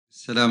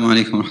Assalamu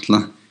alaikum wa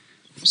rahmatullah.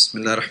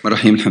 Bismillah ar-Rahman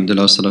ar-Rahim.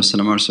 Alhamdulillah wa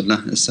salatu wa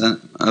salam. It's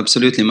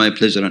absolutely my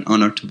pleasure and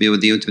honor to be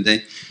with you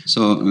today.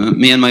 So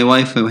me and my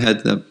wife, we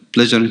had the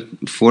pleasure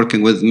of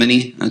working with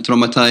many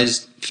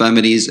traumatized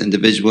families,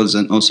 individuals,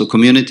 and also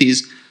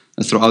communities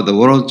throughout the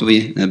world.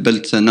 We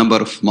built a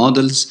number of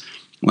models.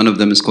 One of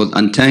them is called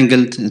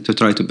Untangled, to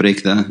try to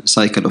break the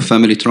cycle of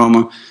family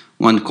trauma.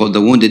 One called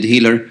the Wounder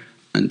Healer,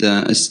 and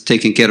is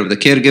taking care of the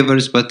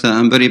caregivers. But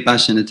I'm very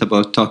passionate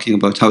about talking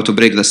about how to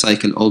break the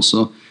cycle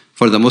also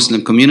for the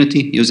Muslim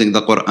community using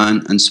the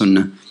Quran and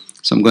Sunnah.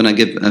 So I'm going to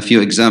give a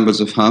few examples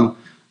of how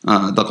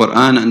the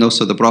Quran and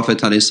also the Prophet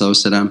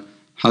ﷺ,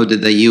 how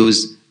did they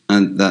use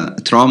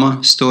the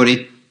trauma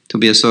story to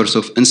be a source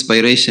of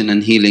inspiration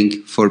and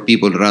healing for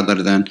people rather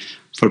than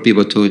for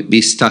people to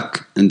be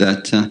stuck in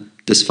that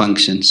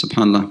dysfunction,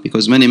 subhanAllah.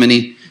 Because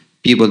many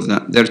people,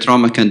 their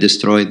trauma can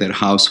destroy their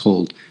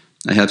household.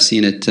 I have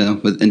seen it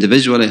with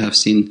individuals. I have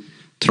seen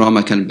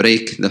trauma can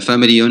break the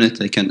family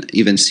unit. I can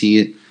even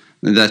see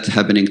that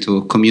happening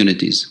to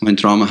communities. When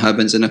trauma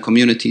happens in a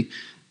community,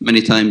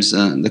 many times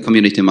the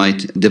community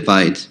might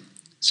divide.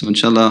 So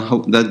inshallah,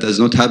 hope that does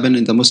not happen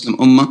in the Muslim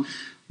Ummah,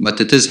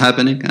 but it is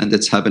happening, and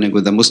it's happening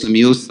with the Muslim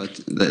youth. But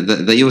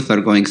the youth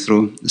are going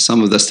through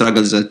some of the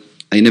struggles that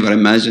I never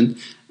imagined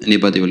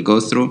anybody will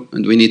go through,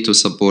 and we need to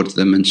support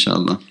them,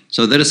 inshallah.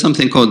 So there is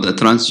something called the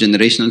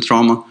transgenerational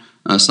trauma.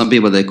 Some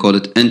people, they call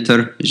it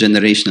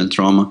intergenerational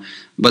trauma.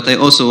 But I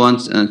also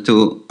want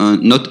to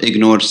not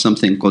ignore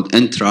something called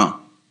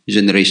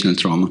intra-generational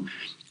trauma,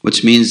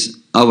 which means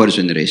our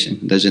generation,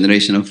 the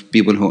generation of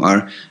people who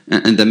are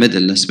in the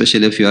middle,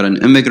 especially if you are an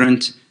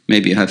immigrant.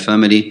 Maybe you have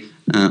family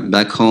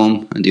back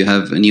home and you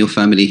have a new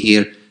family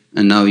here,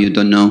 and now you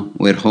don't know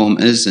where home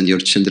is, and your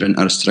children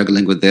are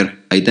struggling with their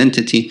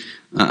identity.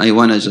 I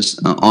want to just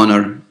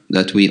honor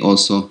that we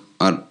also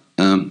are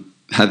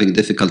having a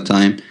difficult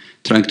time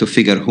trying to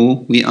figure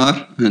who we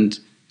are and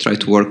try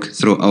to work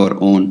through our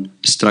own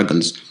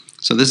struggles.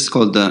 So this is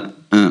called the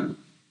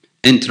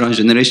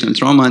intragenerational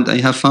trauma, and I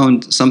have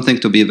found something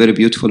to be very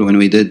beautiful when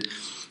we did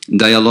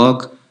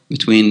dialogue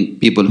between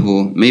people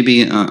who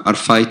maybe are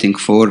fighting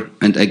for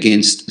and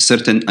against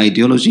certain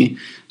ideology.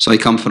 So I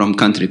come from a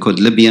country called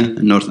Libya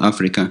in North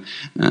Africa.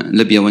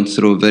 Libya went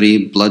through a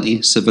very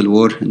bloody civil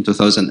war in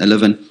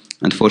 2011.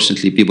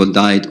 Unfortunately, people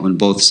died on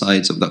both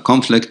sides of the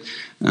conflict,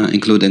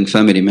 including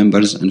family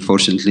members,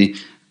 unfortunately.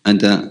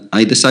 And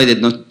I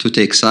decided not to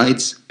take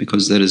sides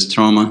because there is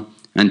trauma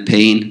and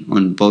pain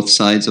on both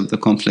sides of the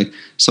conflict.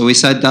 So we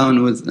sat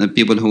down with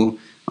people who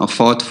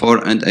fought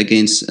for and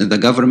against the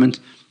government.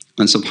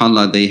 And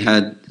subhanAllah, they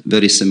had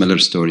very similar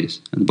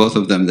stories. And both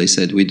of them, they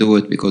said, we do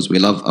it because we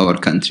love our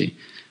country.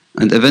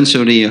 And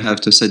eventually you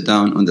have to sit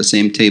down on the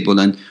same table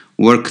and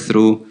work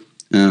through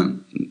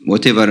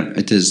whatever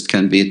it is.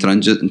 Can be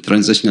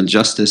transitional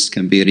justice,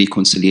 can be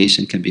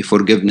reconciliation, can be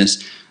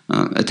forgiveness.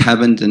 It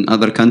happened in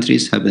other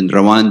countries, happened in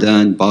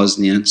Rwanda and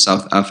Bosnia and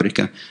South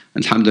Africa.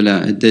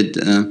 Alhamdulillah, it did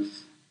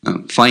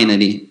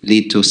finally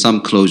lead to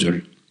some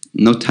closure.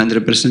 Not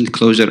 100%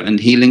 closure and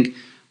healing,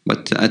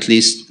 but at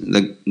least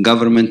the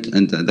government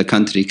and the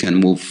country can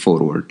move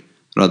forward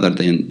rather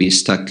than be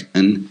stuck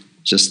in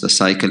just the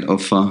cycle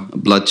of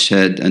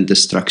bloodshed and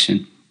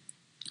destruction.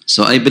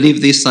 So I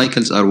believe these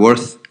cycles are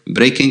worth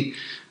breaking,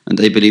 and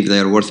I believe they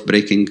are worth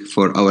breaking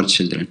for our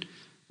children.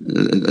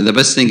 The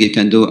best thing you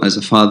can do as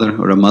a father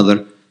or a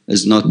mother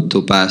is not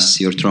to pass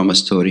your trauma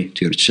story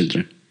to your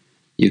children.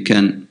 You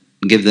can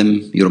give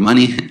them your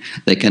money.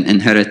 They can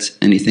inherit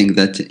anything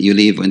that you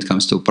leave when it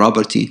comes to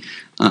property.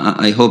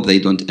 I hope they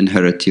don't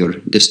inherit your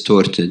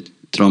distorted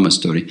trauma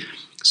story.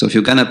 So if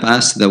you're going to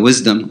pass the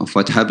wisdom of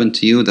what happened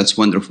to you, that's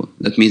wonderful.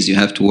 That means you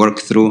have to work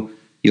through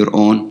your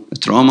own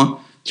trauma,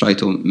 try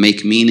to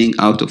make meaning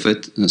out of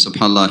it.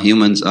 SubhanAllah,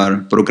 humans are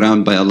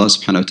programmed by Allah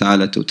subhanahu wa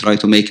ta'ala to try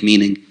to make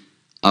meaning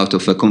out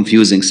of a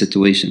confusing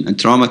situation. And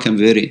trauma can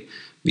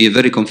be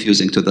very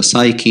confusing to the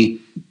psyche,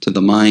 to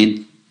the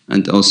mind,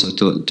 and also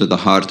to the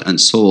heart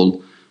and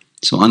soul.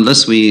 So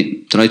unless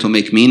we try to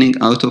make meaning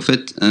out of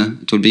it,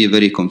 it will be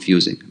very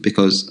confusing.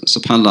 Because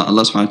subhanAllah,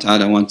 Allah subhanahu wa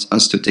ta'ala wants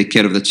us to take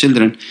care of the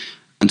children,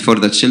 and for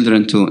the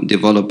children to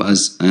develop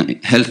as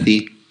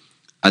healthy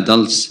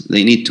adults,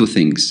 they need two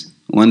things.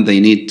 One, they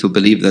need to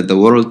believe that the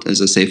world is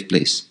a safe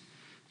place.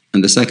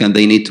 And the second,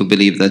 they need to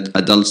believe that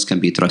adults can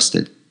be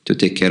trusted to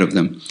take care of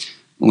them.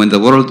 When the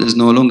world is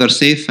no longer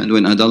safe, and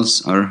when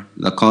adults are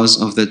the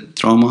cause of the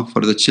trauma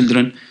for the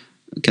children,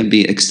 it can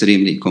be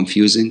extremely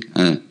confusing,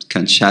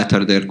 can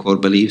shatter their core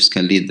beliefs,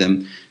 can lead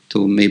them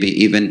to maybe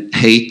even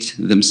hate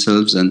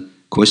themselves and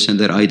question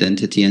their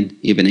identity and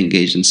even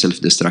engage in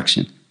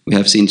self-destruction. We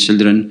have seen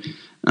children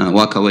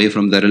walk away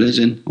from their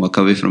religion, walk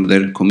away from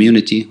their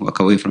community, walk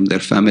away from their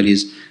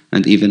families,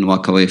 and even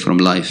walk away from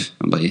life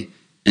by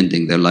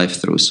ending their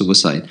life through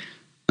suicide.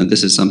 And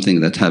this is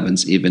something that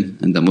happens even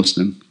in the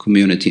Muslim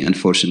community,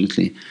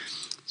 unfortunately.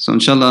 So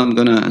inshallah, I'm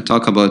going to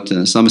talk about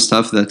some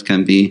stuff that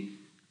can be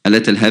a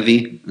little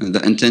heavy.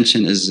 The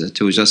intention is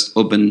to just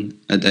open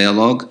a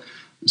dialogue.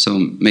 So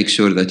make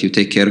sure that you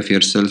take care of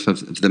yourself.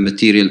 If the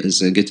material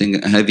is getting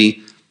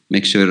heavy,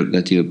 Make sure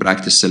that you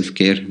practice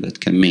self-care. That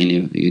can mean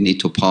you need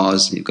to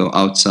pause, you go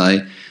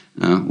outside,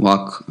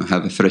 walk,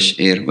 have a fresh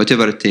air,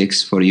 whatever it takes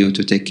for you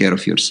to take care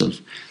of yourself.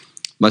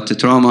 But the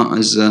trauma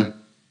is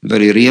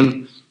very real.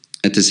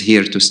 It is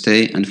here to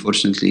stay,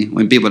 unfortunately.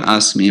 When people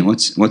ask me,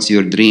 what's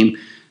your dream?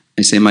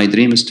 I say, my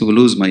dream is to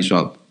lose my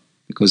job.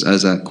 Because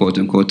as a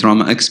quote-unquote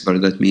trauma expert,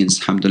 that means,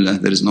 alhamdulillah,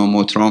 there is no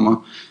more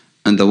trauma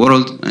in the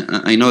world.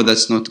 I know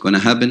that's not going to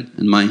happen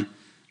in my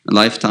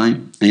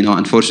lifetime. I know,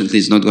 unfortunately,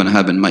 it's not going to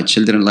happen in my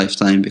children's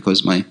lifetime,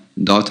 because my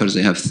daughters,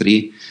 they have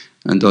 3,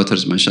 and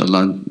daughters,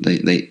 mashallah,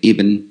 they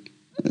even,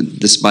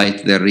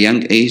 despite their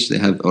young age, they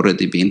have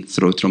already been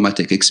through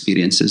traumatic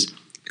experiences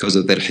because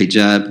of their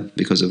hijab,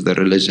 because of their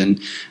religion,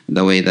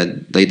 the way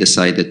that they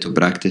decided to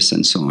practice,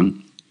 and so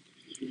on.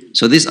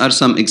 So these are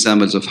some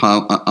examples of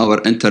how our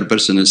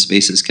interpersonal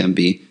spaces can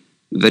be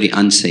very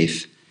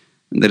unsafe.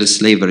 There is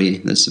slavery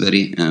that's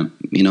very,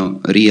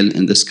 real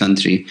in this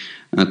country.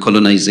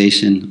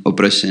 Colonization,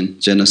 oppression,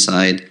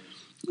 genocide.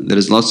 There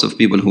is lots of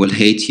people who will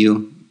hate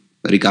you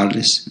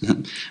regardless.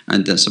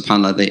 And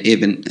subhanAllah, they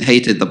even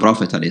hated the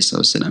Prophet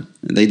ﷺ.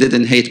 They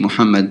didn't hate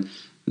Muhammad,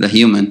 the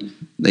human.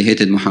 They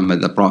hated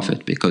Muhammad, the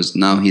Prophet, because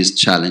now he's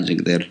challenging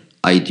their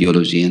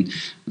ideology. And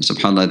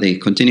subhanAllah, they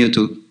continue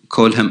to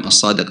call him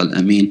as-Sadiq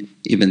al-Amin,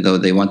 even though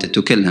they wanted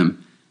to kill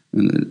him.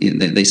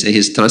 They say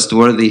he's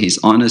trustworthy, he's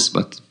honest,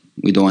 but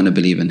we don't want to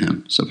believe in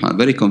him. SubhanAllah,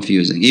 very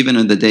confusing. Even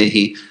on the day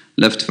he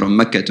left from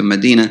Mecca to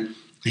Medina,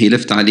 he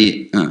left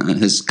Ali,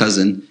 his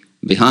cousin,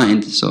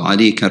 behind, so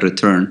Ali can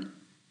return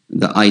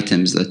the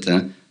items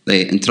that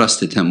they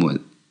entrusted him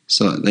with.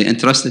 So they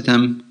entrusted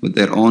him with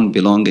their own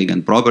belonging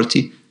and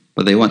property,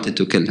 but they wanted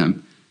to kill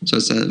him. So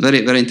it's a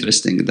very, very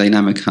interesting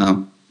dynamic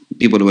how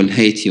people will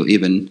hate you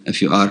even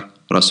if you are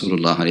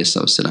Rasulullah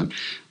ﷺ.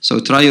 So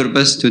try your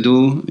best to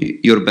do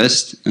your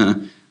best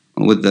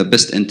with the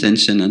best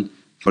intention and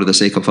for the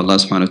sake of Allah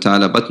subhanahu wa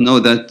ta'ala, but know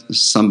that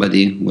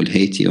somebody will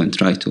hate you and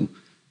try to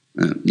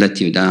let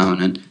you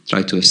down and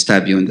try to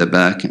stab you in the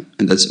back,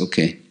 and that's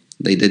okay.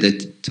 They did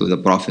it to the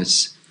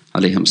prophets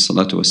alayhim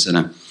salatu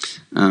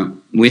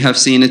wassalam. We have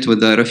seen it with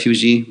the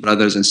refugee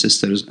brothers and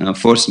sisters.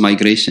 Forced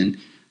migration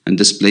and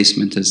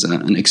displacement is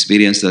an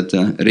experience that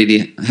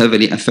really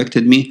heavily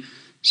affected me.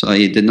 So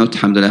I did not,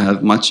 alhamdulillah,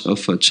 have much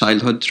of a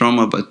childhood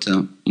trauma, but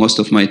most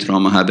of my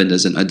trauma happened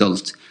as an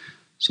adult.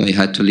 So I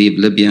had to leave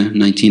Libya in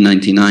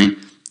 1999,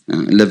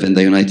 live in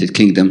the United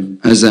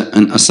Kingdom as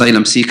an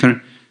asylum seeker.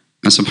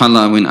 And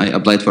subhanAllah, when I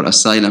applied for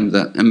asylum,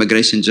 the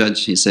immigration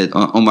judge, he said,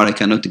 "Oh, Omar, I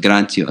cannot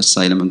grant you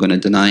asylum. I'm going to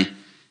deny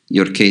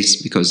your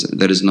case because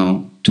there is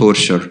no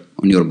torture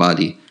on your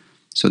body.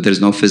 So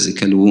there's no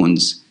physical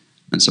wounds."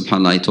 And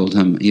subhanAllah, I told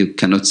him, "You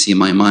cannot see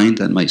my mind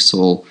and my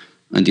soul,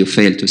 and you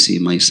fail to see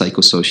my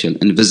psychosocial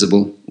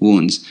invisible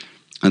wounds."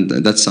 And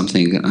that's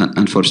something,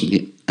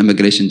 unfortunately,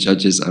 immigration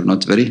judges are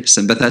not very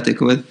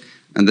sympathetic with.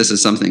 And this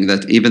is something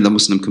that even the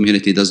Muslim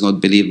community does not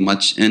believe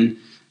much in,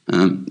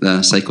 the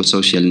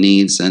psychosocial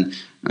needs and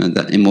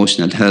the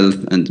emotional health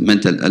and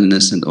mental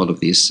illness and all of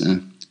these,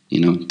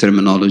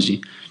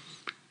 terminology.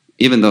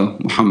 Even though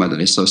Muhammad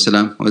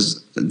ﷺ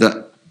was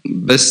the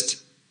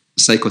best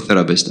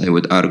psychotherapist, I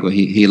would argue.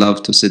 He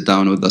loved to sit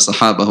down with the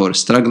Sahaba who are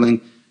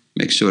struggling,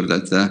 make sure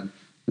that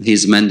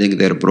he's mending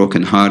their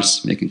broken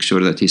hearts, making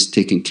sure that he's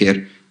taking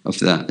care of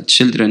the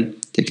children,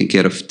 taking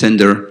care of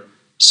tender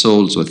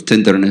souls with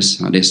tenderness.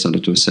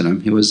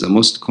 He was the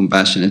most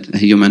compassionate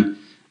human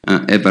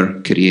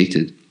ever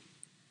created.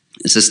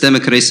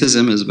 Systemic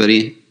racism is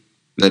very,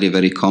 very,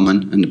 very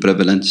common and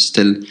prevalent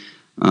still,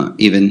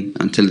 even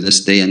until this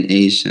day and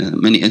age.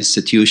 Many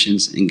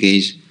institutions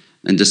engage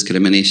in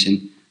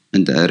discrimination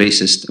and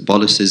racist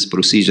policies,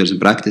 procedures, and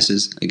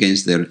practices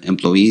against their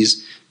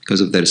employees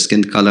because of their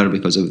skin color,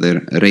 because of their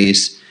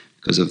race,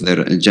 because of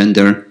their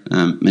gender.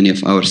 Many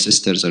of our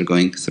sisters are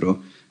going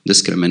through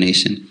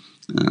discrimination,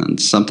 and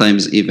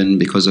sometimes even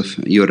because of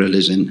your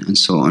religion and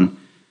so on.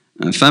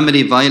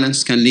 Family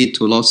violence can lead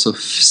to lots of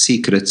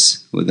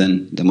secrets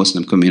within the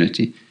Muslim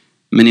community.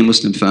 Many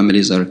Muslim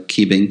families are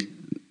keeping,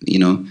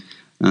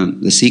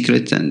 the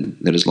secret, and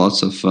there is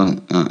lots of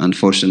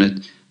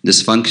unfortunate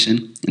dysfunction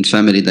in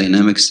family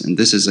dynamics. And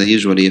this is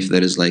usually if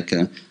there is like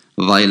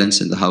violence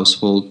in the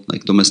household,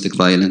 like domestic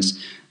violence,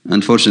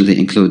 unfortunately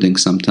including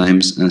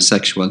sometimes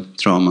sexual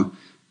trauma.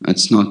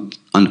 It's not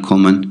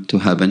uncommon to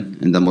happen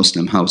in the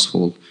Muslim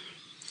household.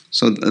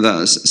 So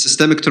the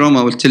systemic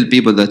trauma will tell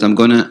people that I'm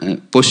going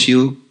to push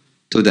you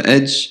to the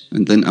edge,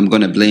 and then I'm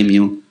going to blame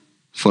you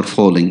for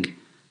falling.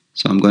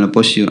 So I'm going to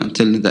push you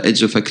until the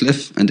edge of a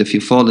cliff, and if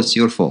you fall, it's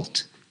your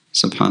fault.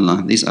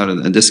 SubhanAllah. These are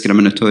the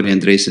discriminatory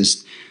and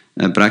racist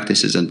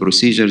practices and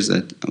procedures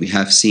that we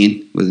have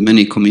seen with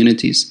many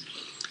communities.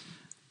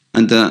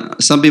 And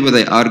some people,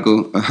 they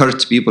argue,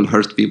 hurt people.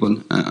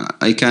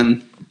 I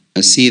can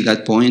see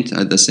that point.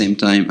 At the same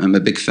time, I'm a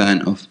big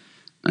fan of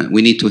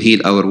we need to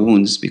heal our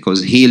wounds,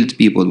 because healed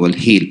people will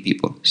heal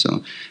people.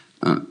 So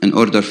in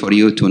order for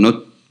you to not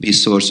be a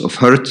source of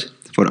hurt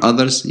for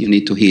others, you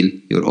need to heal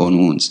your own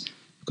wounds.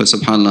 Because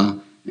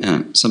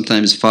subhanAllah,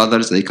 sometimes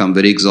fathers, they come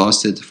very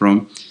exhausted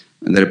from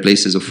their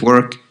places of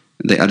work.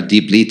 They are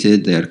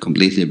depleted, they are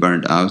completely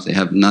burned out, they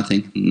have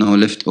nothing, no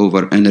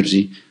leftover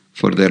energy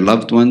for their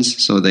loved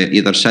ones, so they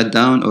either shut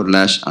down or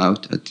lash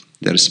out at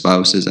their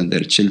spouses and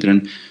their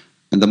children.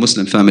 And the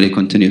Muslim family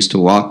continues to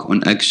walk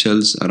on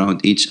eggshells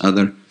around each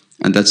other,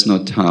 and that's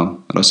not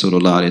how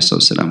Rasulullah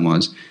ﷺ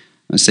was.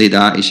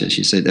 Sayyidah Aisha,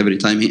 she said, every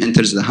time he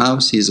enters the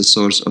house, he is a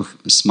source of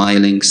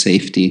smiling,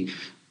 safety,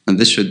 and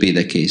this should be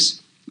the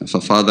case. If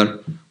a father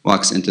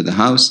walks into the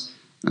house,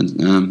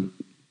 and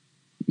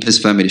his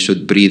family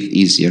should breathe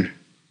easier.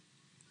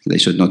 They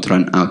should not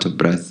run out of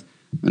breath.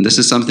 And this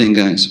is something,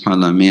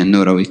 subhanAllah, me and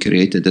Noura, we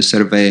created a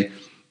survey,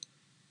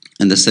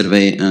 and the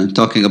survey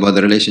talking about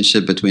the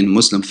relationship between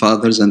Muslim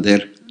fathers and their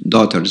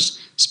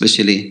daughters,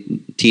 especially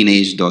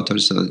teenage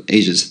daughters, so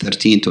ages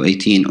 13 to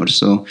 18 or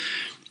so.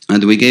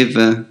 And we gave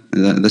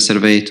the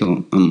survey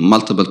to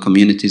multiple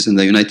communities in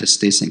the United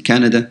States and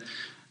Canada,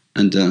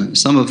 and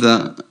some of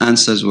the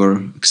answers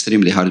were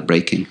extremely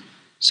heartbreaking.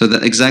 So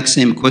the exact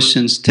same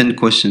questions, 10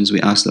 questions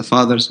we asked the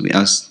fathers, we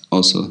asked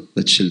also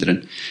the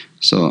children.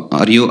 So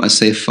are you a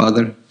safe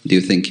father? Do you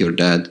think your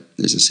dad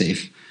is a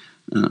safe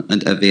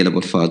and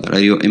available father? Are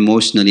you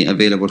emotionally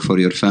available for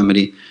your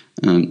family?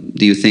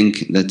 Do you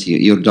think that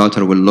your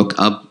daughter will look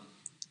up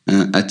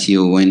at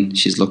you when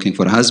she's looking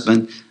for a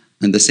husband?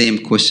 And the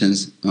same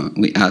questions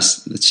we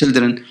asked the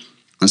children.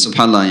 And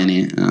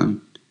subhanAllah,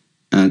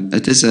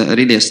 it is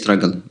really a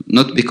struggle.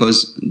 Not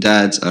because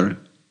dads are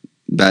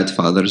bad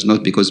fathers,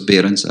 not because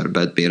parents are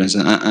bad parents.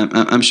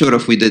 I'm sure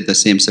if we did the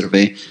same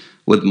survey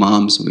with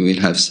moms, we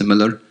will have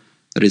similar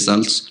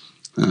results.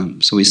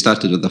 So we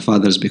started with the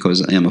fathers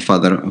because I am a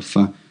father of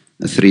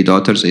 3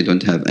 daughters. I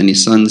don't have any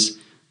sons.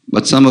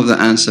 But some of the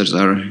answers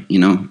are,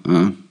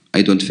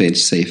 I don't feel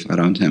safe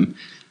around him.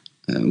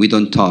 We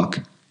don't talk.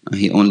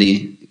 He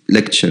only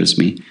lectures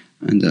me.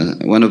 And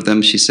one of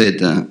them, she said,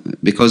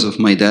 because of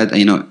my dad,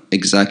 I know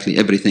exactly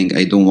everything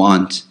I don't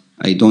want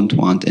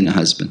in a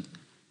husband.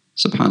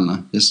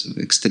 SubhanAllah, this is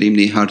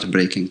extremely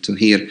heartbreaking to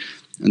hear.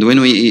 And when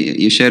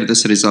you share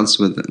these results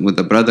with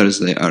the brothers,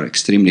 they are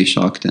extremely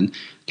shocked. And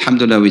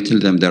alhamdulillah, we tell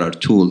them there are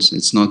tools.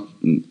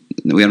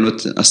 We are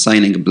not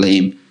assigning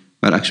blame.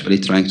 We're actually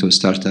trying to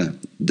start a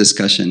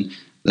discussion.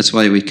 That's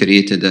why we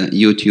created a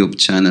YouTube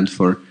channel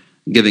for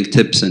giving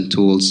tips and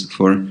tools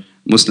for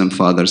Muslim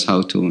fathers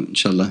how to,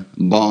 inshallah,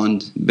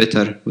 bond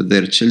better with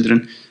their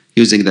children,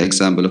 using the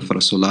example of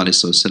Rasulullah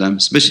ﷺ.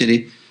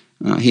 Especially,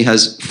 he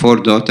has 4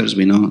 daughters.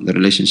 We know the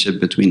relationship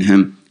between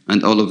him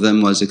and all of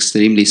them was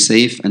extremely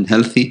safe and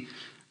healthy.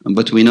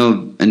 But we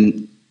know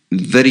in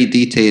very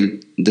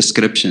detailed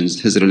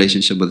descriptions his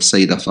relationship with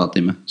Sayyidah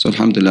Fatima. So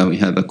alhamdulillah, we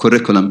have a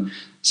curriculum.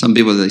 Some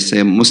people, they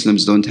say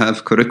Muslims don't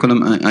have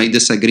curriculum. I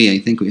disagree. I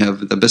think we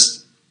have the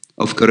best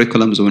of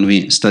curriculums when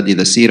we study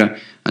the seerah,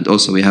 and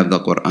also we have the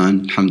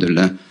Quran,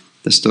 alhamdulillah,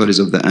 the stories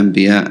of the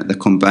Anbiya, the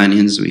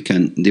companions. We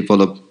can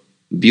develop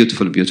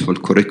beautiful, beautiful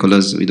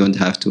curriculums. We don't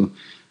have to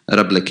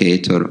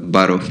replicate or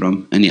borrow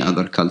from any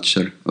other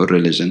culture or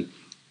religion.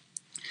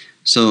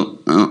 So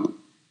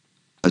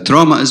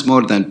trauma is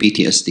more than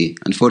PTSD.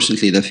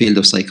 Unfortunately, the field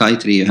of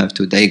psychiatry, you have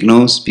to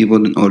diagnose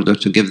people in order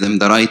to give them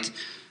the right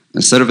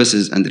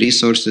services and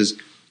resources.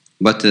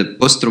 But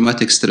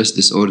post-traumatic stress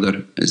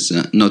disorder is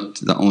not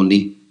the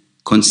only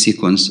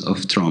consequence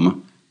of trauma.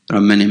 There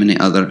are many, many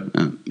other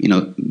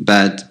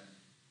bad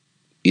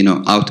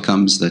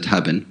outcomes that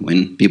happen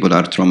when people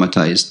are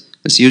traumatized.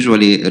 It's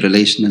usually a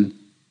relational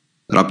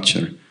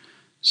rupture.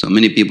 So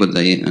many people,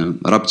 they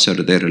rupture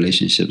their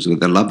relationships with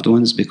their loved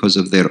ones because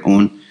of their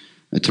own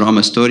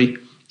trauma story.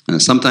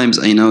 Sometimes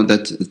I know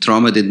that the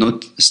trauma did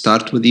not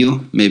start with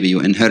you. Maybe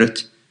you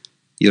inherit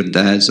your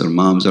dad's or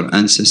mom's or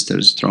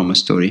ancestors' trauma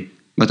story.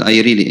 But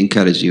I really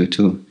encourage you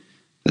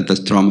that the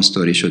trauma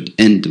story should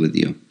end with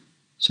you.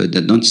 So it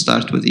did not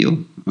start with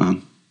you.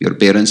 Your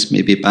parents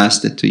maybe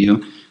passed it to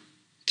you.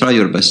 Try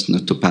your best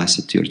not to pass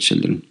it to your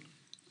children.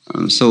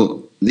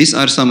 So these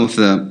are some of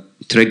the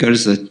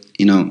triggers that,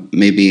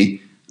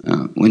 maybe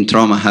when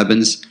trauma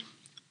happens,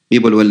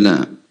 people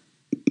will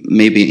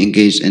maybe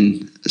engage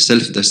in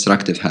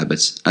self-destructive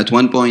habits. At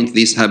one point,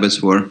 these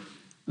habits were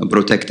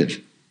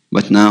protective,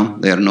 but now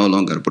they are no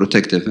longer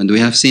protective. And we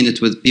have seen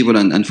it with people,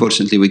 and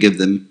unfortunately we give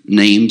them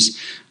names.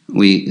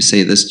 We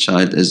say this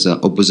child is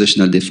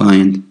oppositional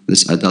defiant,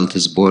 this adult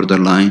is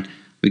borderline.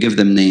 We give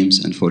them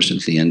names,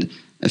 unfortunately. And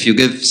if you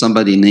give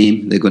somebody a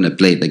name, they're going to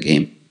play the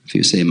game. If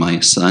you say, my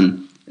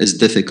son is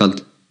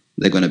difficult,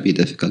 they're going to be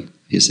difficult.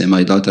 If you say,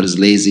 my daughter is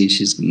lazy,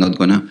 she's not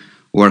going to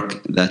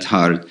work that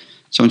hard.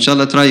 So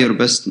inshallah, try your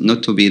best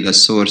not to be the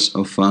source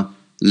of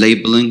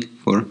labeling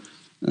for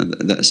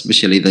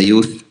especially the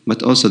youth,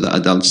 but also the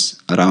adults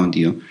around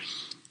you.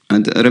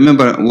 And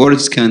remember,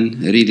 words can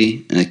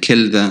really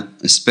kill the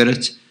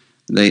spirit.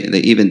 They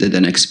even did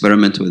an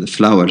experiment with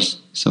flowers.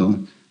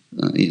 So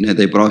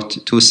they brought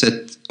 2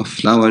 sets of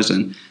flowers,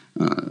 and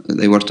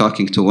they were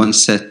talking to one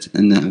set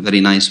in a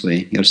very nice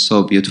way. You're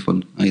so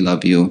beautiful. I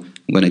love you.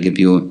 I'm going to give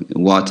you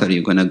water.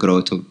 You're going to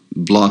grow to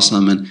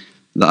blossom. And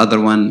the other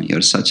one,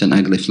 you're such an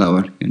ugly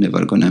flower. You're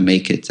never going to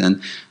make it.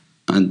 And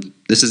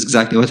this is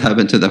exactly what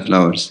happened to the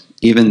flowers.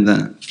 even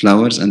the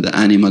flowers and the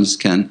animals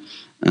can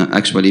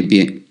actually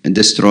be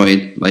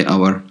destroyed by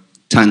our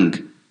tongue.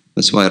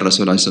 That's why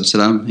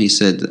Rasulullah, he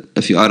said,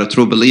 if you are a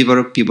true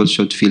believer, people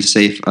should feel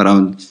safe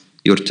around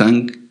your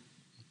tongue,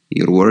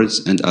 your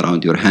words, and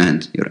around your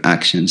hand, your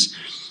actions.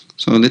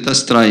 So let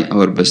us try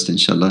our best,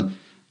 inshallah.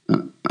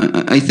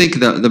 I think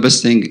the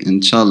best thing,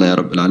 inshallah, ya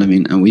Rabbil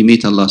Alameen, and we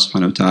meet Allah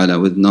subhanahu wa ta'ala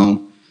with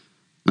no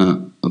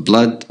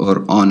blood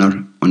or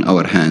honor on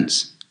our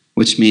hands,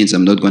 which means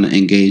I'm not going to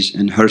engage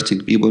in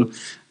hurting people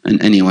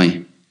in any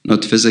way,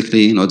 not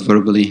physically, not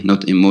verbally,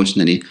 not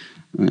emotionally.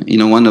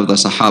 One of the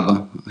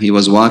Sahaba, he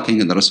was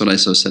walking, and the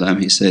Rasulullah,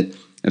 he said,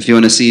 if you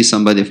want to see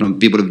somebody from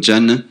people of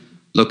Jannah,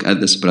 look at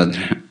this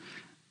brother.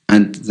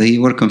 And they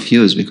were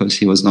confused because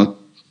he was not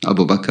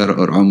Abu Bakr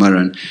or Umar.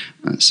 And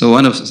so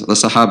one of the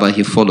Sahaba,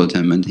 he followed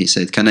him and he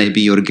said, can I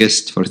be your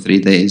guest for 3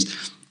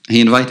 days?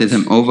 He invited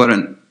him over,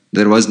 and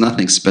there was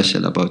nothing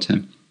special about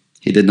him.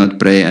 He did not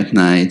pray at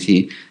night.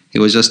 He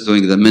was just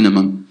doing the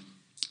minimum.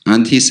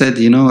 And he said,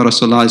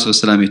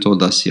 Rasulullah, he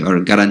told us, you are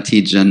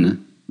guaranteed Jannah.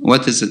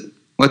 What is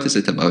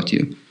it about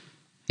you?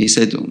 He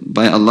said,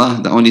 by Allah,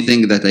 the only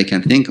thing that I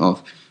can think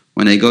of,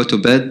 when I go to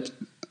bed,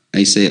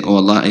 I say, oh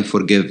Allah, I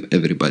forgive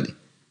everybody.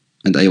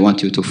 And I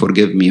want you to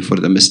forgive me for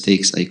the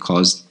mistakes I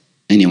caused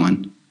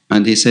anyone.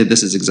 And he said,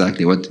 this is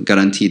exactly what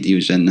guaranteed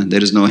you Jannah.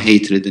 There is no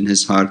hatred in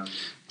his heart.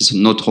 He's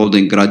not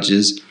holding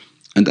grudges.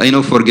 And I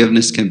know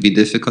forgiveness can be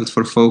difficult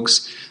for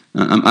folks.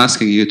 I'm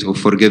asking you to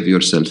forgive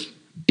yourself.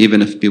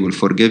 Even if people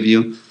forgive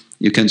you,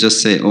 you can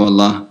just say, oh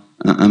Allah,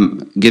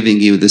 I'm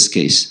giving you this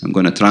case. I'm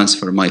going to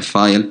transfer my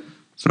file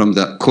from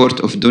the court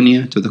of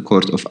dunya to the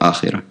court of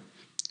akhirah.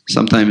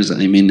 Sometimes,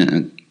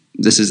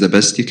 this is the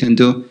best you can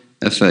do.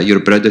 If your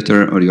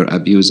predator or your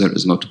abuser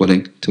is not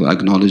willing to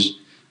acknowledge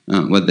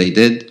what they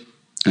did.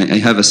 I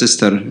have a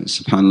sister,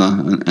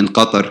 subhanAllah, in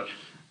Qatar.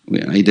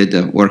 I did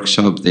a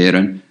workshop there,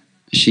 and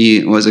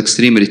she was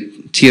extremely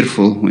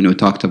tearful when we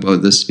talked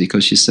about this,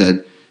 because she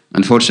said,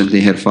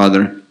 unfortunately, her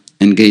father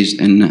engaged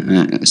in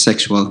a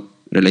sexual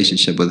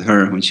relationship with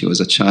her when she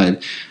was a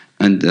child.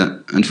 And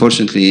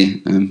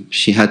unfortunately,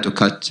 she had to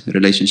cut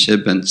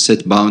relationship and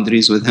set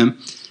boundaries with him.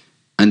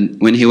 And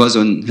when he was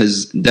on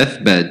his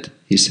deathbed,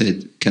 he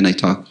said, can I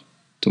talk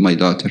to my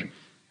daughter?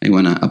 I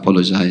want to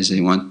apologize.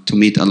 I want to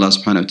meet Allah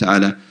subhanahu wa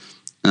ta'ala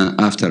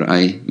after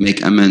I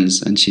make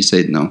amends. And she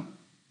said, no.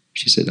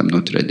 She said, I'm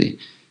not ready.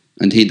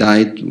 And he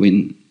died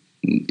when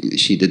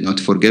she did not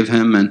forgive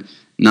him. And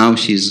now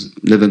she's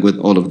living with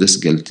all of this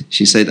guilt.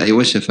 She said, I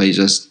wish if I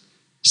just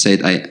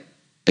said,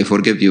 I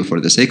forgive you for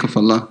the sake of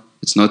Allah.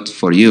 It's not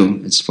for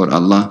you, it's for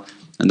Allah.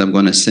 And I'm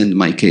going to send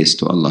my case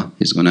to Allah.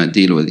 He's going to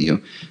deal with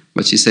you.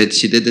 But she said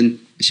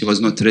she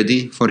was not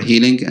ready for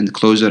healing and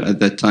closure at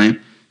that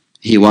time.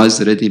 He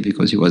was ready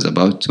because he was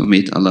about to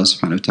meet Allah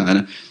subhanahu wa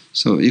ta'ala.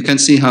 So you can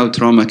see how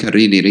trauma can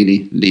really,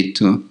 really lead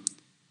to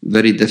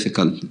very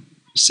difficult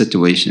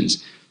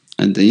situations.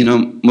 And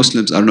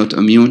Muslims are not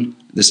immune.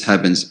 This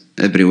happens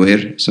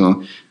everywhere.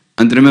 So,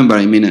 and remember,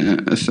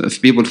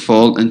 if people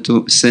fall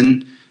into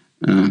sin,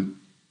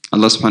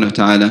 Allah subhanahu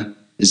wa ta'ala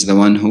is the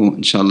one who,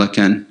 inshallah,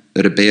 can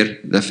repair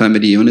the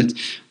family unit.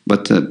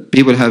 But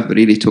people have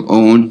really to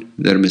own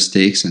their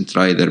mistakes and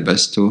try their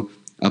best to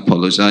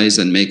apologize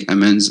and make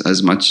amends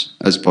as much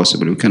as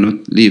possible. We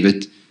cannot leave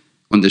it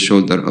on the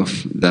shoulder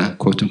of the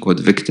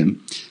quote-unquote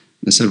victim.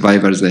 The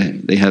survivors,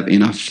 they have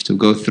enough to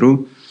go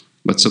through.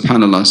 But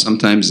subhanAllah,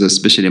 sometimes,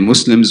 especially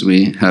Muslims,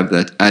 we have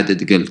that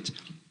added guilt.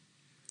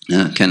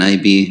 Can I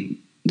be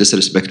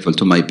disrespectful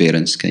to my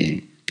parents?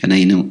 Can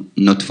I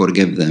not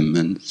forgive them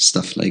and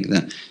stuff like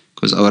that?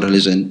 Because our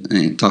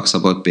religion talks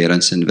about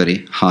parents in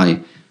very high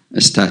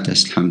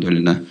status,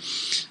 alhamdulillah.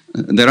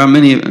 There are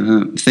many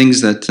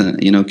things that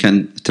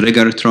can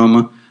trigger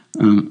trauma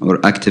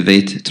or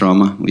activate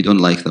trauma. We don't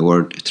like the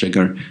word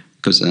trigger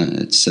because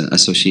it's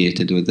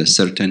associated with a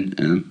certain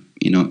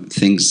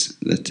things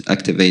that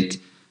activate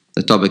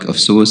the topic of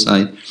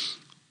suicide.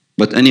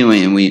 But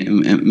anyway,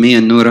 me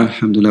and Noura,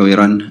 alhamdulillah, we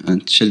run a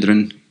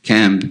children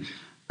camp,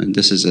 and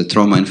this is a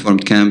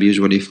trauma-informed camp.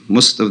 Usually,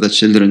 most of the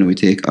children we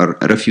take are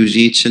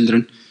refugee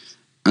children,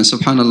 and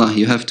subhanallah,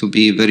 you have to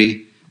be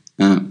very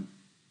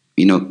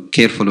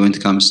careful when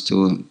it comes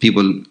to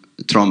people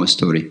trauma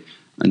story.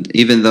 And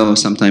even though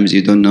sometimes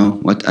you don't know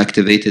what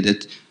activated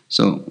it,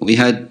 so we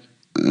had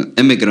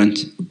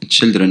immigrant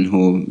children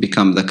who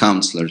become the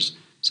counselors.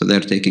 So they're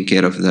taking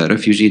care of the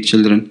refugee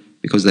children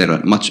because they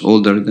are much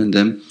older than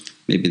them.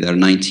 Maybe they're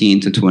 19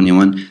 to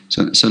 21.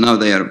 So now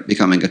they are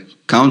becoming a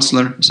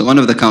counselor. So one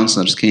of the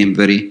counselors came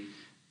very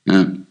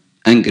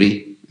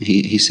angry.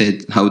 He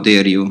said, how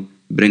dare you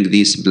bring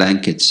these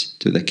blankets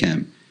to the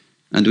camp?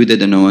 And we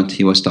didn't know what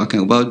he was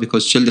talking about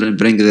because children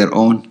bring their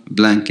own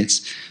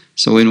blankets.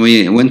 So when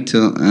we went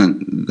to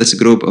this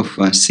group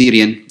of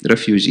Syrian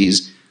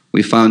refugees,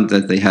 we found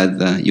that they had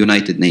the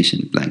United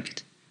Nations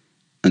blanket.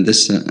 And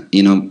this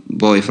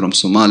boy from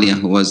Somalia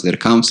who was their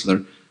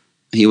counselor,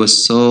 he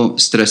was so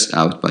stressed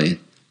out by it.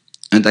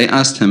 And I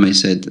asked him, I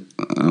said,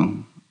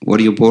 were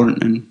you born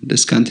in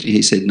this country?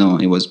 He said, no,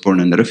 I was born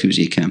in a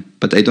refugee camp,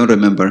 but I don't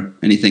remember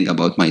anything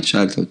about my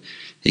childhood.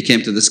 He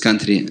came to this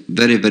country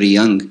very, very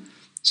young,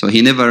 so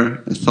he never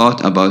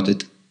thought about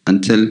it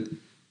until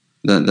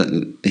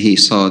he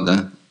saw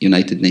the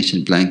United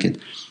Nations blanket.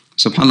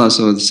 SubhanAllah,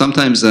 so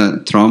sometimes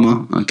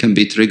trauma can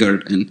be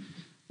triggered in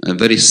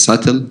very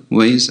subtle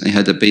ways. I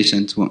had a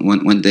patient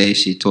one day,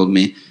 she told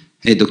me,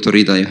 hey, Dr.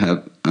 Reda, you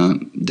have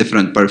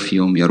different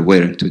perfume you're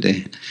wearing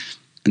today.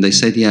 And I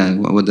said, yeah,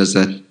 what does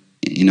that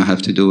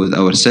have to do with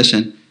our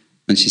session?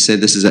 And she said,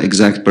 this is the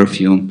exact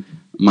perfume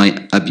my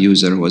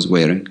abuser was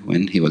wearing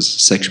when he was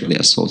sexually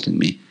assaulting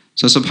me.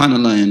 So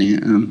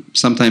subhanAllah,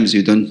 sometimes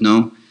you don't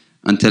know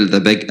until the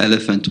big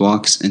elephant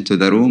walks into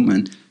the room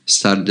and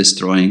start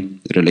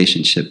destroying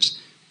relationships.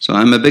 So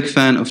I'm a big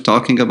fan of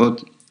talking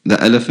about the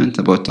elephant,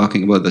 about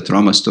talking about the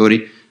trauma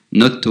story,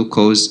 not to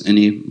cause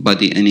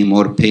anybody any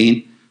more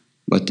pain,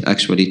 but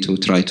actually to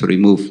try to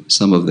remove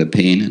some of the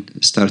pain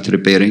and start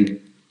repairing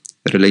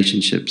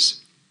relationships.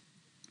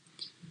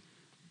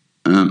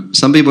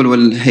 Some people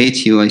will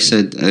hate you, I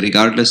said,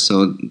 regardless.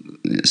 So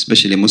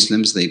especially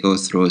Muslims, they go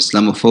through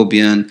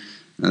Islamophobia,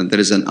 and there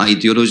is an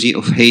ideology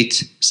of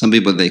hate. Some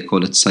people, they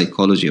call it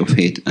psychology of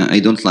hate. I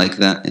don't like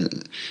that.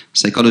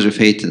 Psychology of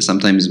hate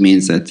sometimes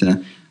means that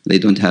they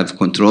don't have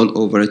control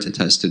over it. It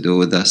has to do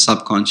with the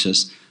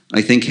subconscious.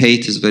 I think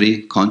hate is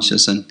very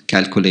conscious and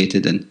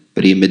calculated and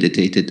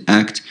premeditated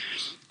act.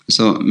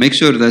 So make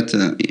sure that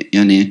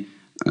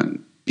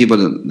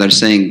people, they're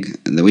saying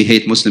that we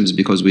hate Muslims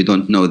because we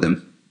don't know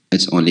them.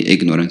 It's only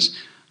ignorance,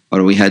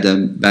 or we had a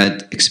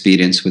bad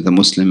experience with a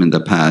Muslim in the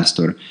past,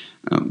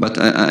 but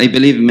I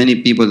believe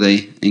many people,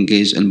 they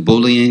engage in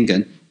bullying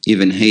and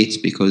even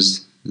hate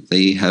because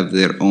they have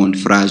their own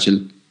fragile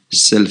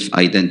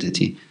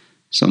self-identity.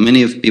 So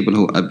many of people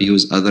who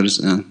abuse others,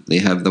 they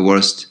have the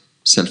worst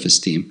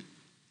self-esteem.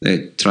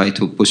 They try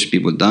to push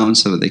people down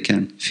so they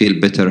can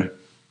feel better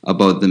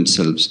about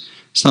themselves.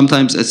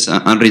 Sometimes it's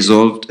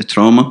unresolved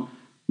trauma.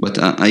 But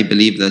I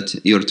believe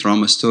that your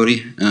trauma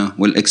story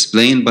will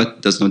explain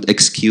but does not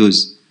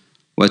excuse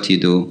what you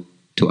do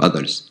to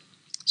others.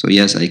 So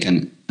yes, I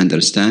can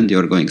understand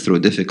you're going through a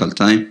difficult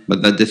time,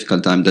 but that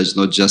difficult time does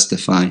not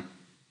justify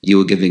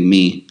you giving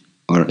me,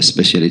 or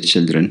especially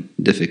children,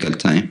 difficult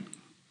time.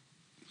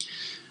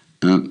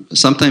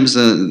 Sometimes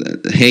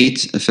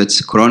hate, if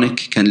it's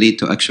chronic, can lead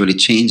to actually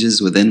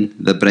changes within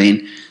the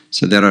brain.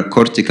 So there are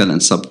cortical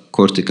and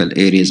subcortical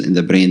areas in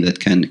the brain that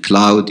can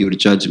cloud your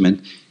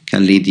judgment,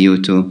 can lead you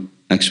to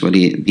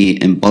actually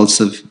be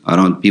impulsive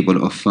around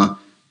people of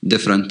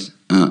different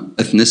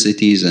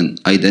ethnicities and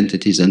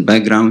identities and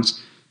backgrounds.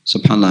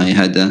 SubhanAllah, I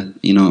had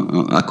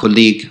a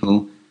colleague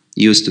who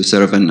used to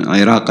serve in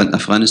Iraq and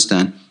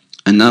Afghanistan,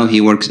 and now he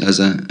works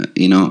as a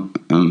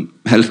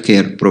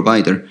healthcare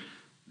provider.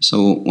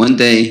 So one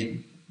day,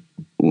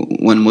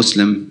 one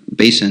Muslim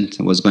patient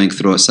was going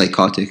through a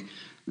psychotic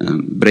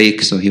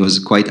break, so he was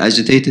quite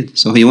agitated.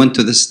 So he went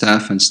to the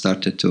staff and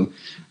started to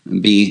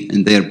be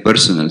in their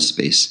personal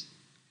space.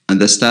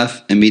 And the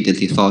staff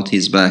immediately thought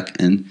he's back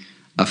in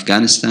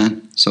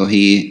Afghanistan, so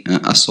he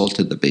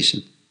assaulted the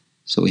patient.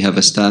 So we have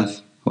a staff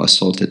who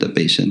assaulted the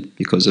patient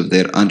because of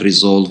their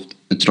unresolved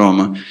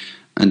trauma.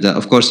 And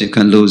of course, you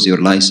can lose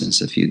your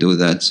license if you do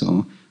that.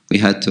 So we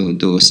had to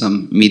do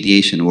some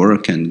mediation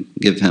work and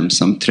give him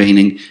some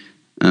training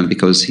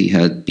because he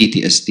had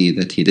PTSD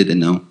that he didn't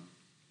know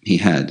he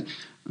had.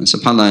 And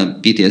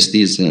subhanAllah,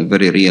 PTSD is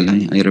very real.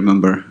 I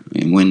remember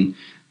when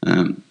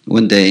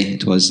one day,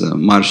 it was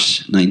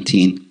March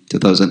 19,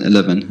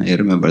 2011, I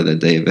remember that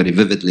day very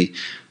vividly.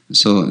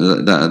 So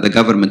the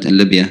government in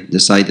Libya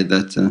decided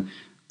that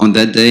on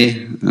that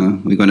day,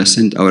 we're going to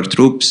send our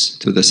troops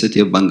to the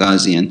city of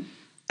Benghazi and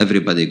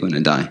everybody going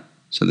to die.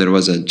 So there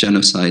was a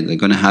genocide that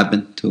going to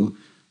happen to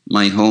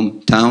my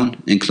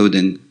hometown,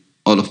 including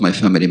all of my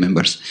family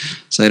members.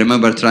 So I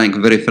remember trying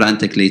very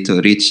frantically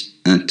to reach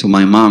to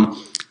my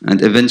mom,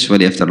 and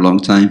eventually, after a long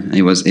time,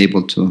 I was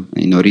able to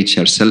reach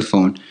her cell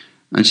phone.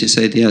 And she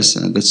said, yes,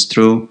 that's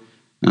true.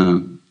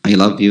 I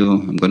love you.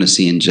 I'm going to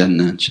see you in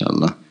Jannah,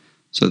 inshallah.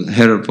 So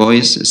her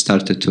voice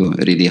started to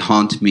really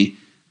haunt me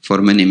for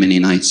many, many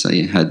nights.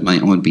 I had my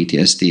own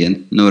PTSD,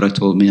 and Nora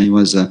told me I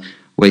was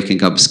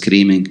waking up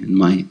screaming in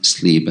my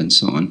sleep and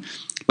so on.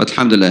 But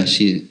alhamdulillah,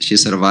 she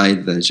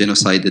survived. The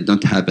genocide did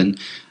not happen.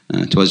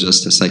 It was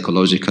just a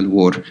psychological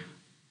war.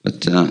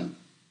 But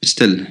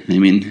still, I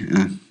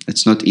mean,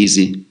 it's not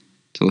easy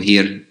to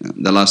hear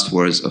the last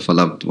words of a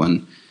loved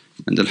one.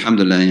 And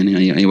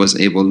alhamdulillah, I was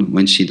able,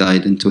 when she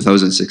died in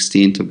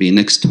 2016, to be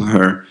next to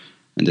her.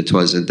 And it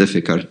was a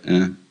difficult,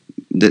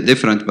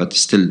 different but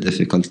still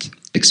difficult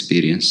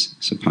experience,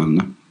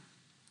 subhanAllah.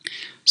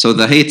 So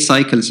the hate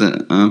cycles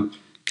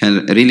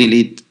can really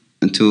lead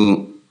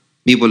to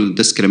people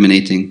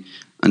discriminating.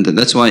 And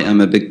that's why I'm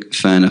a big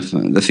fan of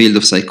the field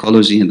of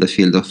psychology and the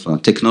field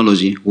of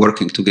technology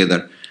working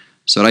together.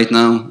 So right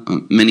now,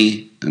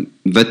 many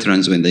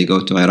veterans, when they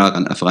go to Iraq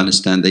and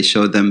Afghanistan, they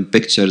show them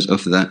pictures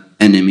of the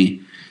enemy.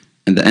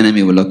 And the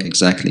enemy will look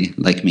exactly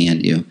like me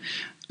and you.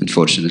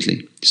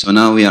 unfortunately. So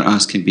now we are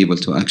asking people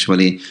to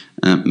actually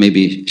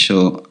maybe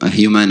show a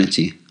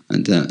humanity,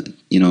 and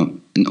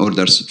in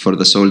order for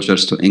the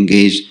soldiers to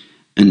engage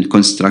in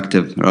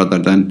constructive rather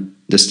than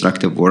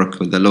destructive work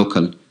with the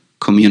local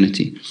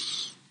community.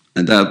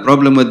 And the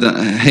problem with the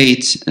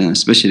hate,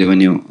 especially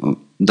when you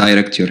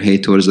direct your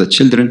hate towards the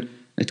children,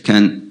 it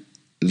can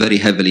very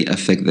heavily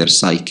affect their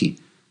psyche.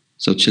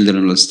 So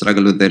children will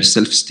struggle with their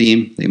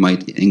self-esteem. They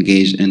might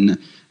engage in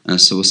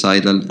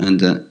suicidal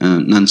and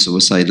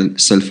non-suicidal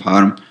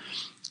self-harm.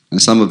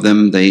 And some of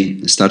them,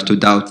 they start to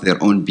doubt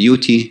their own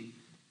beauty.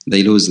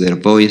 They lose their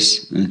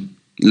voice.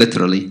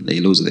 Literally, they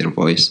lose their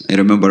voice. I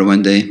remember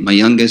one day, my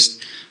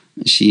youngest,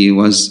 she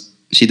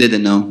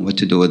didn't know what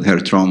to do with her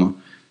trauma.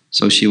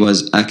 So she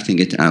was acting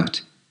it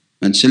out.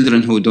 And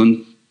children who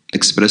don't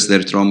express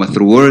their trauma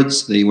through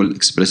words, they will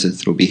express it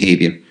through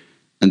behavior.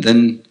 And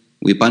then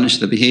we punish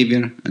the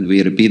behavior and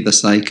we repeat the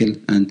cycle,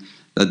 and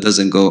that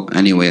doesn't go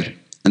anywhere.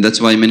 And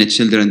that's why many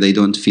children, they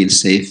don't feel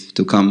safe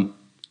to come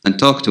and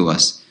talk to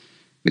us.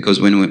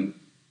 Because when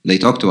they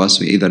talk to us,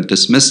 we either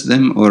dismiss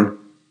them or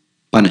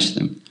punish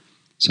them.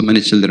 So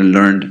many children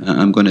learned,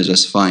 I'm going to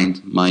just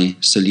find my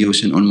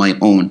solution on my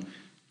own.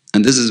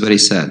 And this is very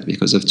sad,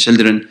 because if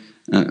children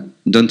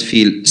don't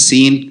feel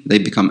seen, they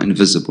become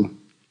invisible.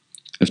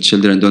 If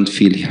children don't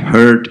feel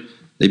heard,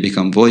 they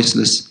become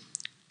voiceless.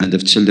 And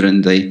if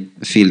children, they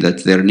feel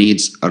that their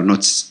needs are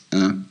not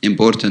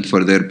important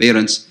for their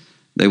parents,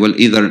 they will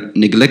either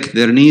neglect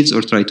their needs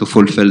or try to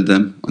fulfill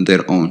them on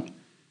their own.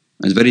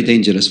 It's very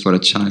dangerous for a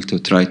child to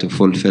try to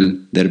fulfill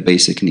their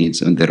basic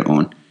needs on their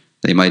own.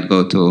 They might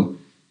go to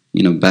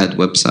bad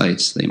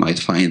websites, they might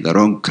find the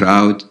wrong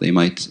crowd, they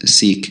might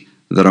seek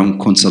the wrong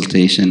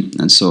consultation,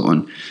 and so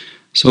on.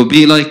 So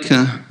be like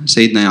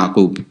Sayyidina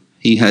Yaqub.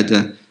 He had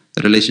a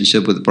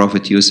relationship with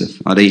Prophet Yusuf,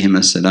 alayhim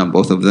as-salam,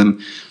 both of them.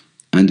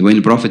 And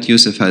when Prophet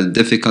Yusuf had a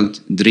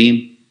difficult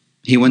dream,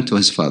 he went to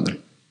his father,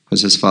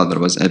 because his father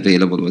was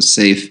available, was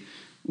safe,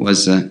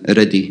 was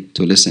ready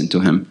to listen to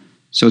him.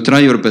 So try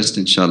your best,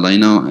 inshallah. I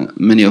know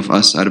many of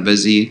us are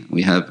busy,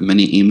 we have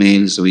many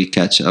emails, we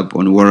catch up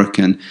on work,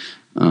 and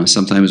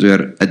sometimes we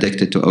are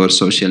addicted to our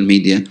social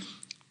media.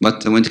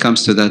 But when it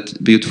comes to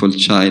that beautiful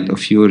child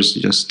of yours,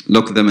 just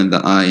look them in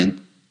the eye and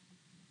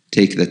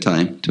take the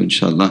time to,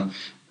 inshallah,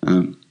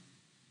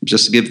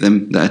 just give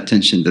them the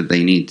attention that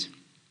they need.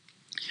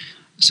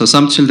 So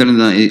some children,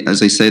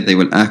 as I said, they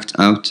will act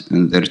out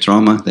in their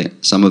trauma.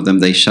 Some of them,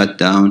 they shut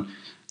down.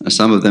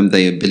 Some of them,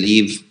 they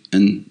believe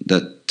in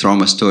the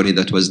trauma story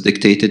that was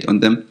dictated on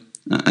them.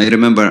 I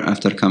remember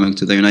after coming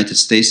to the United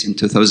States in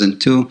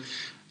 2002,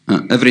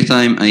 every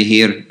time I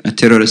hear a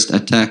terrorist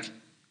attack,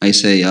 I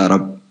say, Ya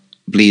Rab,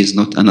 please,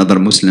 not another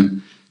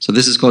Muslim. So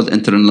this is called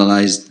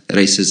internalized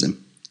racism.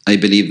 I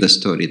believe the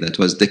story that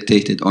was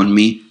dictated on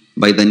me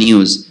by the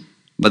news.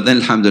 But then,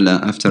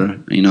 alhamdulillah, after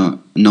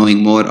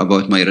knowing more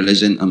about my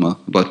religion,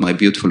 about my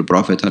beautiful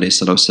Prophet,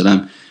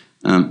 ﷺ,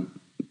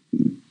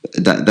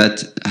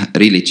 that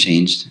really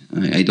changed.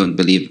 I don't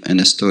believe in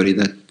a story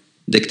that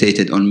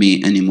dictated on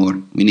me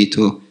anymore. We need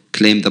to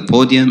claim the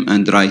podium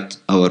and write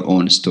our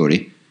own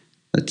story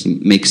that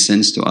makes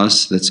sense to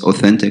us, that's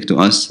authentic to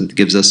us, that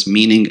gives us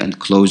meaning and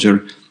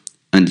closure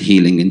and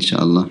healing,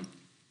 inshallah.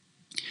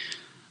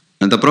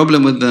 And the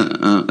problem with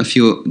if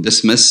you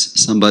dismiss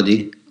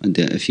somebody and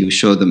if you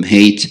show them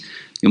hate,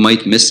 you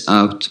might miss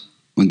out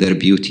on their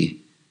beauty,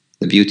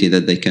 the beauty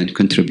that they can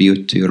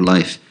contribute to your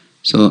life.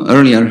 So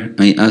earlier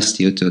I asked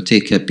you to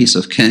take a piece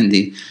of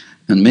candy,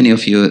 and many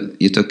of you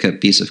took a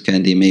piece of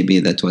candy maybe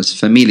that was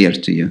familiar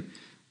to you.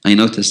 I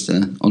noticed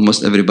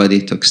almost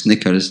everybody took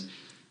Snickers.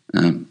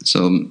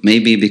 So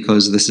maybe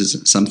because this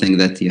is something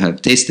that you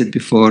have tasted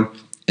before,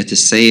 it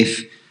is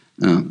safe.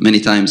 Many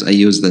times I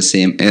use the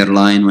same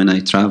airline when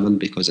I travel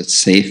because it's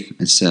safe,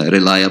 it's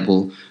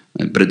reliable,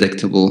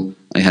 predictable.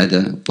 I had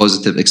a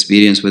positive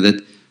experience with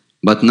it.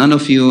 But none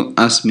of you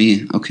asked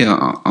me, okay,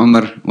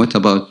 Omar, what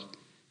about,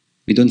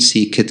 we don't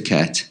see Kit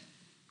Kat.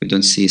 We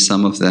don't see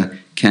some of the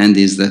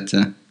candies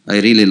that I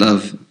really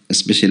love,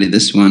 especially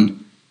this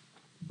one.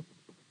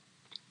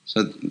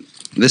 So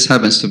this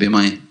happens to be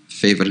my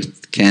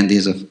favorite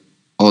candies of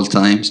all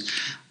times.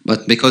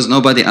 But because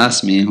nobody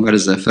asked me, where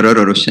is the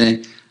Ferrero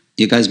Rocher,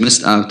 you guys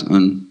missed out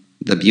on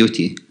the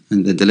beauty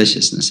and the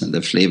deliciousness and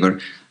the flavor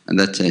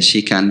that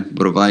she can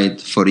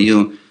provide for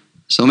you.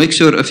 So make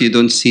sure if you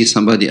don't see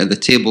somebody at the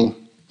table,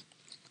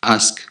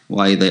 ask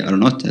why they are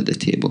not at the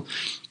table.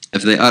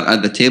 If they are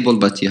at the table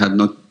but you have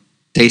not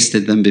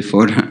tasted them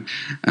before,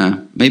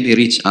 maybe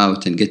reach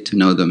out and get to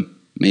know them.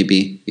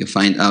 Maybe you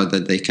find out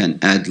that they can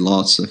add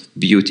lots of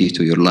beauty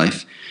to your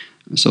life.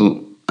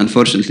 So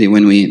unfortunately,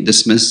 when we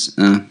dismiss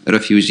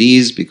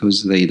refugees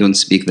because they don't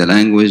speak the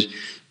language,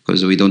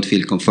 because we don't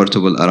feel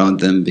comfortable around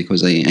them,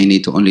 because I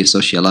need to only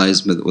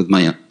socialize with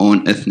my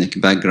own ethnic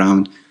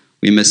background,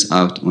 we miss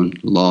out on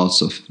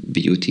lots of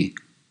beauty.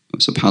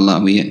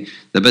 SubhanAllah,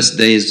 the best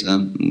days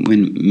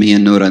when me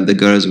and Noura and the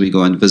girls, we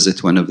go and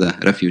visit one of the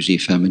refugee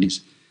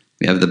families.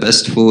 We have the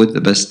best food,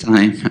 the best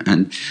time,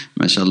 and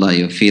mashallah,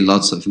 you feel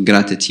lots of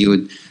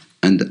gratitude.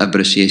 and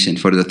appreciation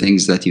for the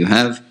things that you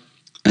have,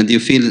 and you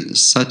feel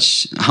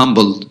such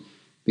humbled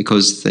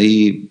because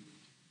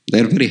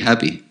they're very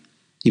happy.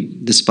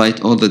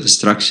 Despite all the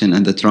destruction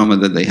and the trauma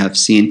that they have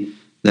seen,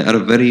 they are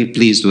very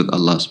pleased with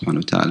Allah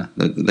subhanahu wa ta'ala.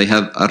 They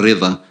have a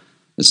rida.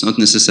 It's not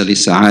necessarily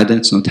sa'ada,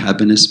 it's not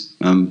happiness,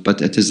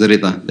 but it is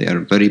rida. They are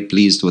very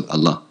pleased with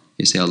Allah.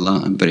 You say,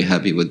 Allah, I'm very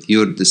happy with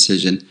your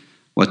decision,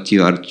 what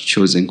you are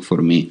choosing for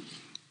me.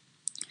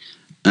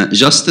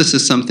 Justice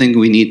is something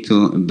we need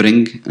to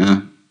bring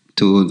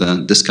to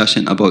the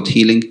discussion about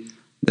healing.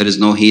 There is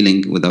no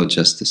healing without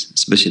justice,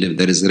 especially if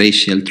there is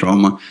racial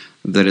trauma,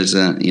 if there is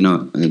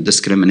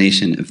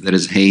discrimination, if there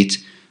is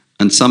hate.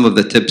 And some of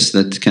the tips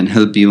that can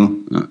help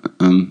you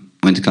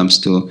when it comes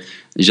to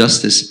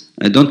justice,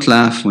 don't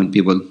laugh when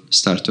people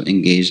start to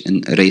engage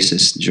in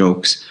racist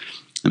jokes.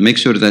 And make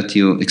sure that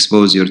you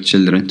expose your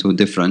children to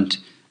different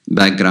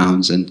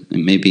backgrounds, and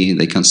maybe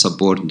they can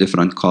support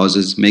different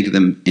causes. Make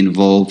them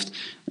involved,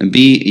 and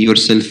be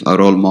yourself a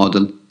role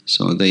model.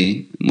 So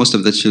most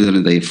of the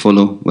children, they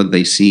follow what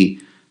they see,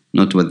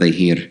 not what they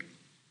hear.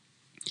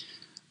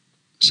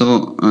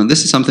 So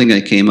this is something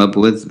I came up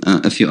with.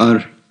 If you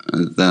are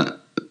the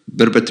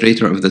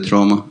perpetrator of the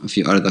trauma, if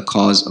you are the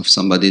cause of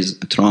somebody's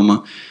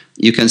trauma,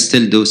 you can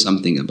still do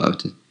something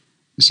about it.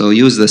 So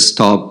use the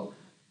stop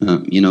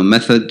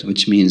method,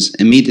 which means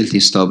immediately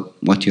stop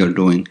what you're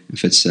doing.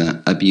 If it's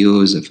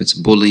abuse, if it's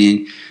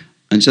bullying,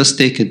 and just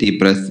take a deep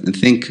breath and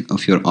think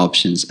of your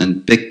options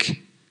and pick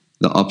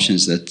the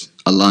options that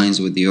aligns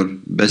with your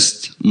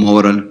best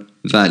moral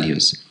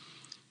values.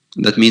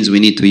 That means we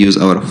need to use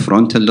our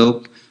frontal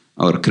lobe,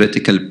 our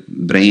critical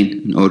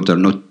brain, in order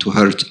not to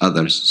hurt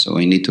others. So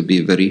I need to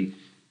be very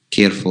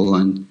careful,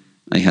 and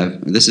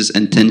this is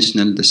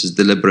intentional, this is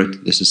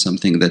deliberate, this is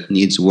something that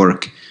needs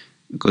work.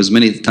 Because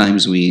many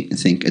times we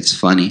think it's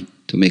funny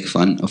to make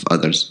fun of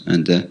others,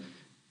 and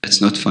it's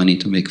not funny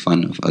to make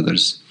fun of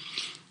others.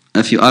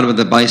 If you are with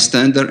a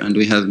bystander, and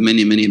we have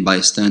many, many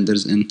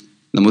bystanders in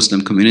the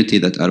Muslim community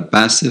that are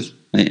passive,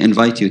 I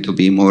invite you to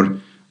be more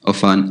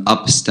of an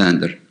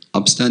upstander.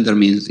 Upstander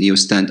means you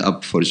stand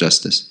up for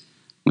justice.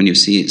 When you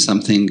see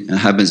something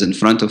happens in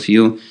front of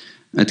you,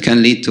 it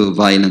can lead to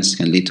violence,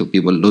 can lead to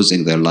people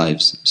losing their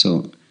lives.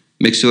 So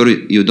make sure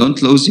you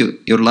don't lose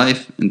your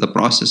life in the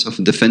process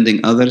of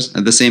defending others.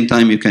 At the same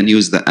time, you can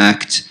use the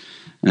ACT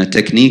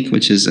technique,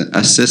 which is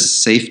assess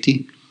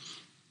safety,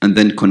 and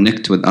then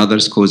connect with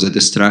others, cause a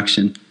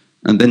distraction,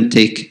 and then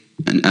take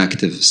an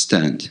active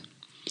stand.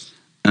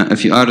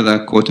 If you are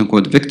the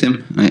quote-unquote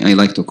victim, I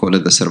like to call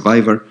it the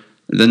survivor,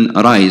 then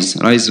rise.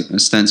 Rise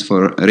stands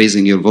for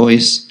raising your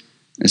voice,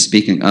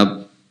 speaking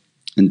up,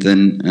 and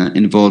then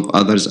involve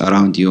others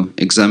around you.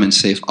 Examine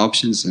safe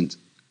options, and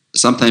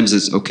sometimes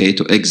it's okay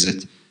to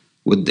exit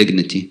with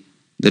dignity.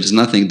 There is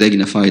nothing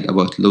dignified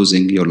about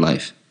losing your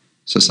life.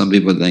 So some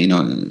people,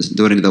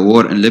 during the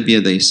war in Libya,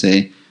 they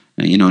say,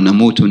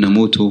 namutu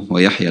namutu wa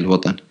yahya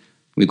al-watan.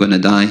 We're going to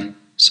die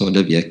so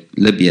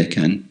Libya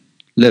can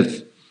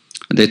live.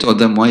 And they told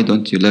them, why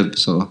don't you live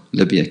so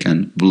Libya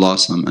can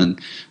blossom and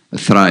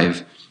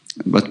thrive?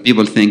 But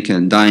people think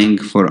dying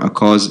for a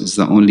cause is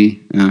the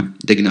only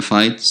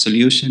dignified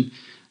solution.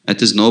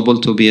 It is noble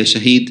to be a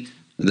shaheed.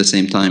 At the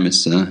same time,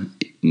 it's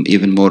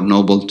even more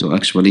noble to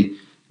actually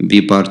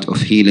be part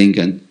of healing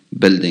and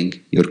building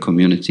your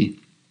community.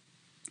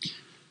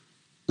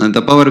 And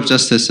the power of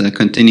justice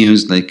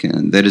continues,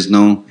 there is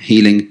no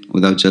healing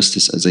without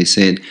justice, as I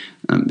said,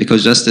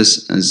 because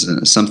justice is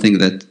something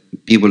that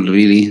people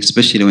really,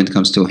 especially when it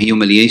comes to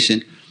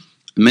humiliation,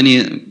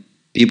 many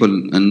people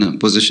in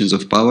positions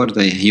of power,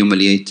 they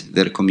humiliate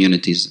their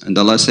communities. And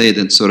Allah said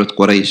in Surah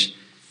Quraysh,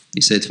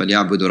 He said,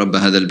 فَلْيَعْبُدُوا رَبَّ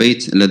هَذَا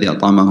الْبَيْتِ الَّذِي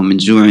أَطْعَمَهُم مِّن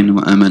جُوعٍ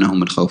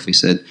وَآمَنَهُم مِّنْ خَوْفٍ. He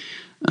said,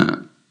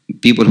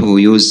 people who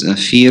use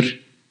fear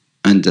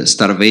and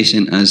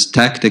starvation as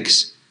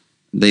tactics,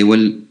 they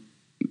will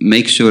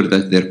make sure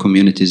that their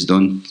communities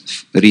don't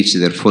reach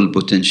their full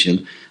potential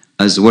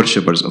as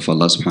worshippers of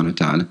Allah subhanahu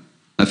wa ta'ala.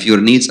 If your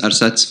needs are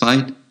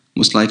satisfied,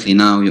 most likely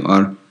now you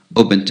are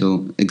open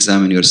to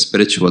examine your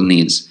spiritual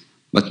needs.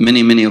 But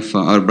many of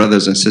our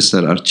brothers and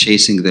sisters are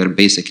chasing their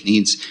basic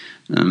needs.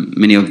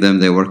 Many of them,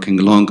 they're working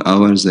long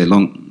hours, they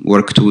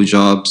work 2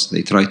 jobs,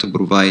 they try to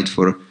provide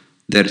for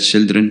their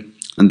children,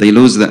 and they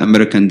lose the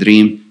American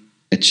dream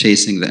at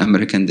chasing the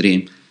American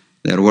dream.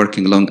 They're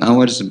working long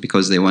hours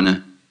because they want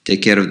to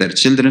take care of their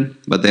children,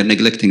 but they're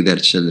neglecting their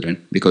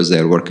children because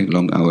they're working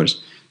long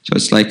hours. So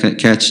it's like a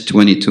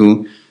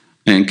catch-22.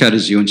 I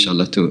encourage you,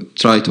 inshallah, to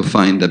try to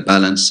find the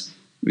balance,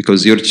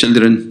 because your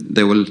children,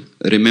 they will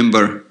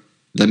remember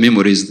the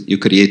memories you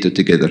created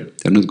together.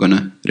 They're not going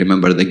to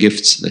remember the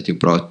gifts that you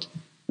brought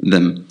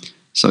them.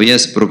 So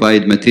yes,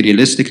 provide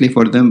materialistically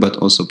for them, but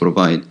also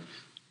provide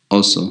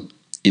also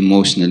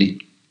emotionally.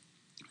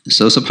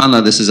 So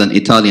subhanAllah, this is an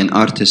Italian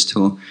artist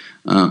who,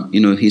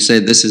 he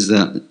said this is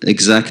the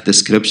exact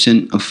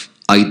description of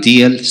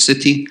ideal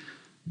city,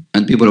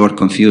 and people were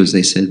confused.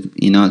 They said,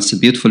 it's a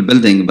beautiful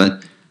building,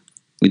 but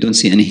we don't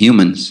see any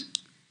humans.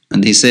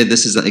 And he said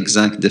this is the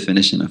exact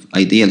definition of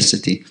ideal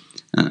city.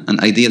 An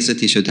ideal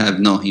city should have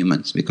no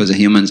humans, because the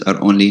humans are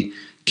only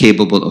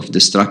capable of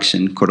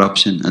destruction,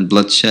 corruption, and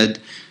bloodshed.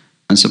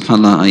 And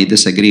subhanAllah, I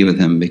disagree with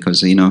him,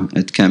 because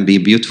it can be a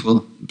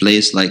beautiful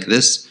place like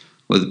this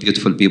with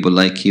beautiful people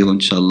like you,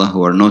 inshallah,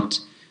 who are not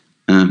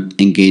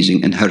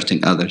engaging in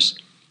hurting others.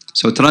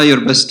 So try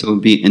your best to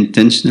be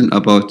intentional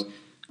about,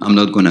 I'm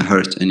not going to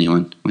hurt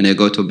anyone. When I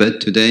go to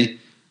bed today,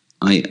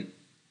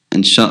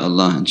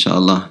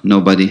 inshallah,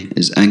 nobody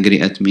is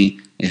angry at me.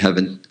 I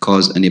haven't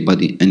caused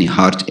anybody any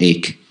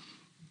heartache.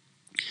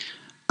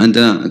 And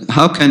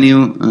how can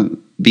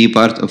you be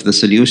part of the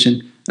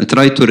solution?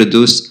 Try to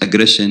reduce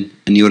aggression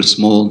in your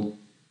small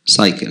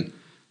cycle.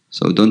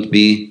 So don't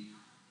be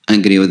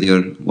angry with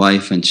your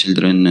wife and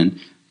children and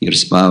your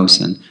spouse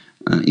and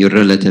your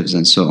relatives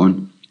and so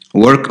on.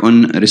 Work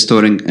on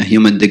restoring a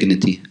human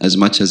dignity as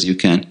much as you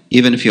can,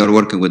 even if you are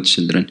working with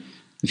children.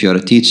 If you are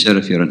a teacher,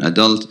 if you're an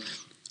adult,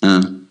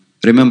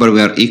 remember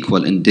we are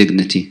equal in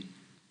dignity.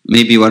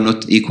 Maybe you are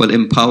not equal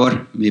in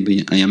power.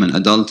 Maybe I am an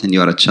adult and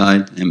you are a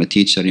child. I am a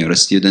teacher and you are a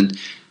student.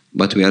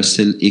 But we are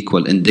still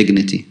equal in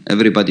dignity.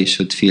 Everybody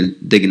should feel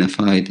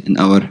dignified in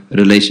our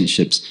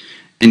relationships.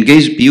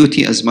 Engage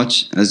beauty as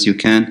much as you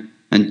can,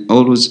 and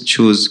always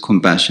choose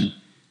compassion.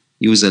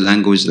 Use a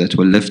language that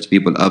will lift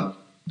people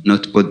up,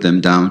 not put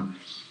them down.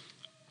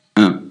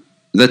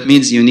 That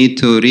means you need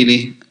to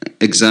really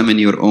examine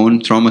your own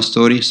trauma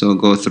story. So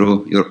go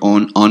through your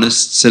own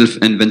honest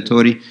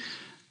self-inventory.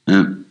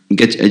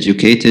 Get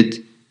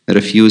educated.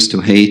 Refuse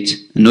to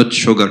hate. Not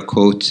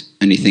sugarcoat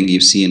anything you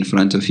see in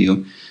front of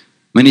you.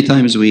 Many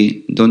times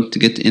we don't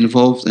get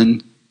involved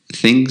in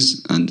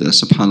things, and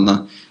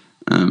subhanAllah,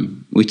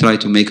 we try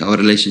to make our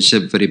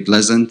relationship very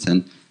pleasant,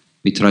 and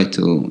we try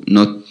to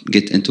not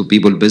get into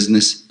people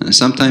business.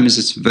 Sometimes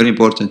it's very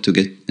important to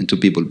get into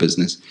people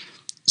business.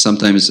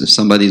 Sometimes if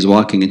somebody is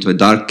walking into a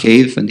dark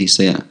cave and he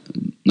say,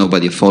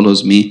 nobody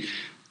follows me,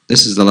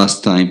 this is the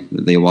last time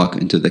that they walk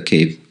into the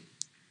cave.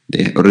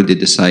 They already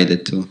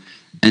decided to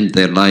end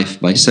their life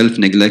by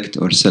self-neglect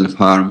or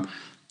self-harm,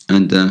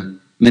 and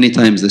many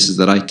times this is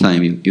the right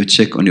time. You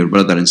check on your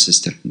brother and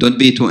sister. Don't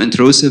be too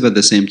intrusive at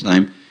the same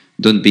time.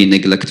 Don't be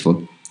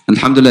neglectful.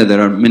 Alhamdulillah, there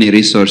are many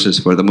resources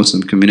for the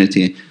Muslim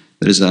community.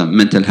 There is a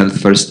mental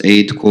health first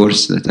aid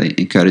course that I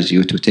encourage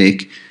you to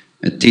take.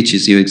 It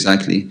teaches you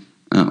exactly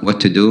what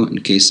to do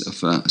in case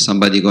of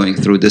somebody going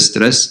through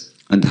distress,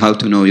 and how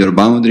to know your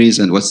boundaries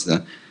and what's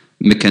the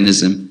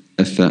mechanism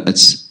if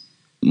it's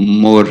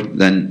more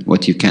than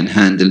what you can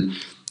handle.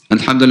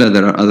 Alhamdulillah,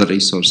 there are other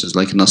resources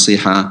like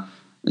Nasiha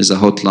is a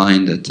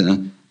hotline that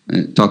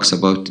talks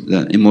about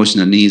the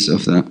emotional needs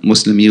of the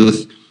Muslim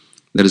youth.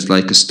 There is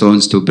like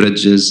Stones to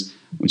Bridges,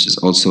 which is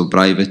also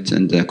private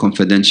and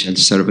confidential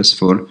service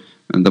for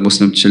the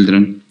Muslim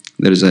children.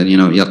 There is a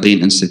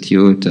Yaqeen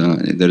Institute.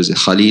 There is a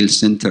Khalil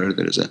Center.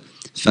 There is a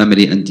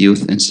Family and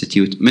Youth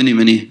Institute.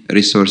 Many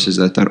resources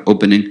that are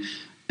opening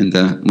in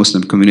the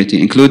Muslim community,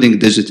 including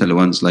digital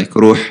ones like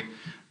Ruh.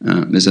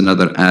 There's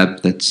another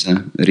app that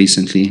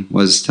recently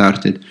was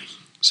started.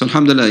 So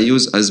alhamdulillah,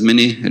 use as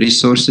many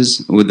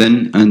resources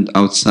within and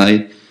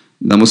outside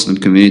the Muslim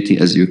community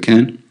as you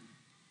can.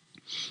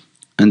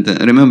 And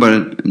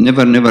remember,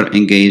 never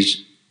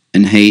engage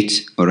in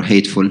hate or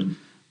hateful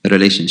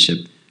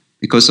relationship.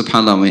 Because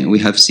subhanAllah, we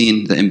have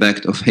seen the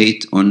impact of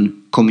hate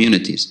on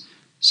communities.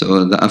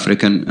 So the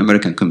African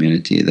American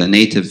community, the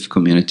Native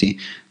community,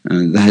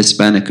 the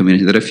Hispanic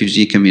community, the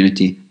refugee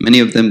community, many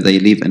of them, they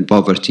live in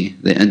poverty.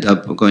 They end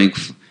up going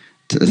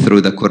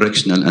through the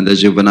correctional and the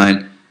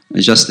juvenile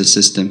justice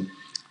system,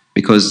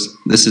 because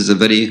this is a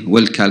very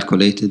well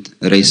calculated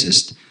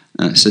racist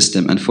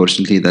system,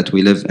 unfortunately, that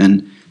we live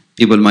in.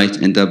 People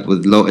might end up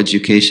with low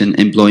education,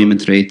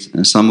 employment rate.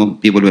 Some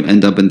people will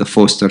end up in the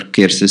foster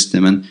care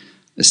system and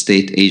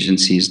state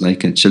agencies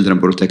like Children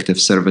Protective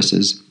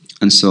Services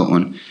and so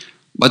on.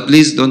 But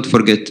please don't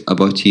forget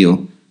about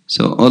you.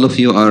 So all of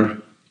you are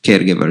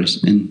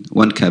caregivers in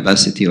one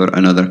capacity or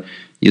another.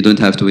 You don't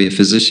have to be a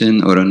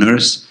physician or a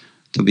nurse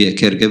to be a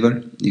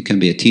caregiver. You can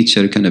be a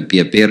teacher, you can be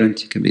a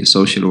parent, you can be a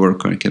social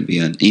worker, you can be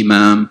an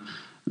imam.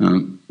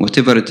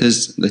 Whatever it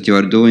is that you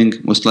are doing,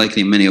 most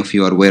likely many of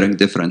you are wearing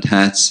different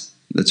hats.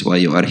 That's why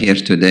you are here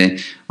today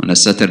on a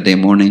Saturday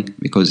morning,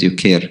 because you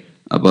care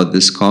about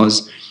this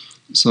cause.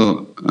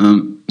 So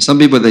some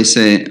people, they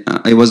say,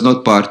 I was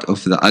not part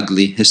of the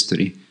ugly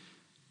history.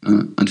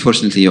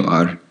 Unfortunately, you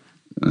are.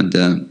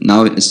 And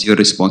now it's your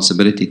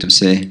responsibility to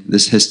say,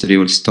 this history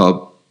will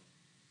stop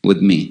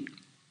with me.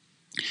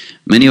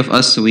 Many of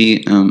us,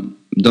 we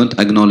don't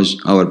acknowledge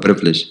our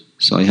privilege.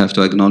 So I have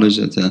to acknowledge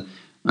that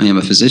I am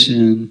a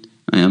physician,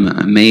 I am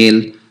a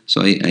male,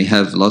 so I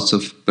have lots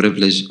of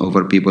privilege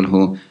over people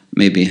who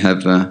maybe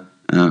have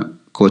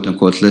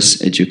quote-unquote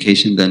less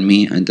education than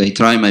me, and I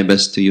try my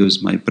best to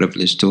use my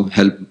privilege to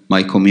help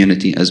my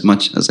community as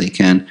much as I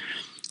can.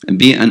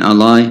 Be an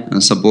ally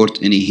and support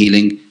any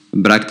healing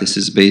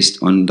practices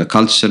based on the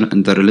culture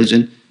and the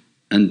religion,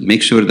 and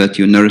make sure that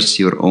you nurse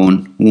your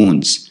own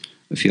wounds.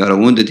 If you are a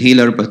wounded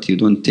healer but you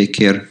don't take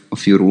care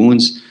of your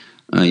wounds,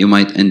 you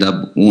might end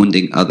up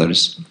wounding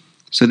others.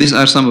 So these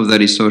are some of the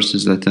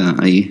resources that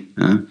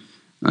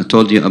I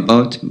told you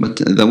about. But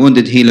the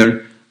wounded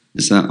healer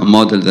It's a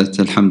model that,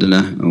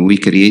 alhamdulillah, we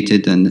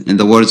created. And in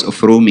the words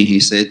of Rumi, he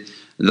said,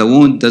 the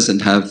wound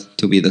doesn't have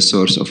to be the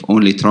source of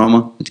only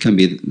trauma. It can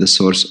be the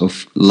source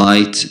of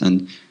light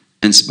and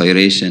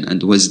inspiration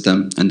and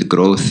wisdom and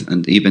growth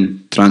and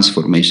even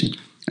transformation.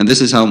 And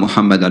this is how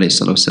Muhammad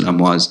ﷺ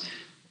was.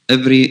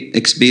 Every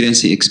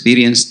experience he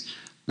experienced,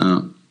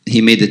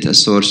 he made it a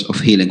source of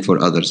healing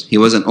for others. He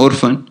was an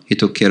orphan, he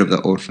took care of the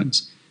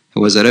orphans. He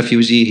was a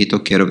refugee, he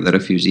took care of the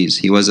refugees.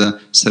 He was a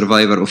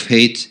survivor of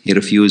hate, he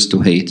refused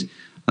to hate.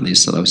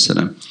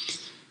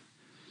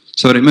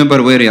 So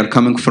remember where you are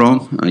coming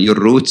from, your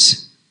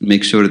roots.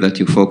 Make sure that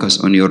you focus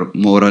on your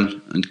moral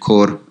and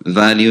core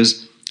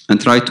values and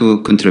try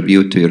to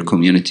contribute to your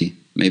community,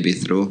 maybe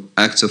through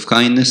acts of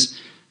kindness,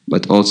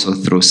 but also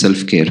through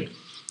self-care.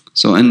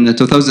 So in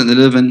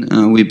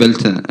 2011, we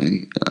built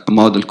a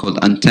model called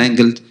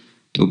Untangled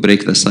to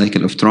break the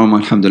cycle of trauma.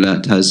 Alhamdulillah,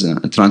 it has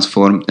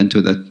transformed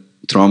into the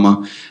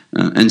Trauma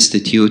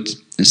Institute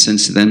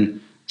since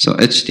then. So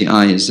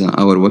HTI is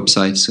our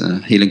website,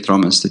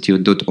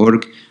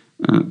 healingtraumainstitute.org.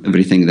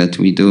 Everything that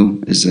we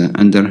do is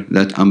under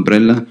that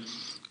umbrella.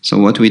 So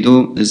what we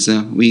do is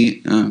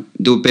we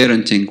do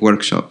parenting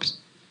workshops.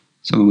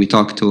 So we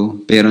talk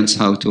to parents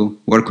how to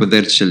work with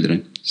their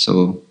children.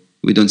 So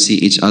we don't see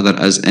each other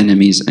as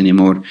enemies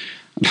anymore.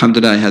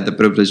 Alhamdulillah, I had the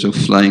privilege of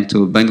flying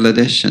to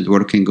Bangladesh and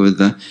working with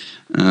the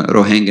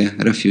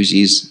Rohingya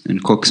refugees in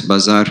Cox's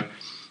Bazar.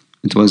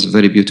 It was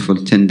very beautiful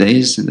 10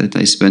 days that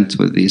I spent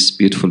with these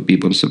beautiful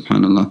people,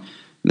 subhanAllah.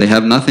 They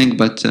have nothing,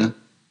 but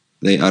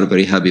they are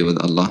very happy with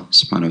Allah,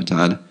 subhanahu wa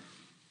ta'ala.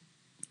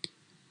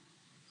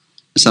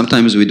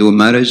 Sometimes we do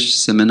marriage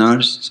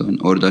seminars, so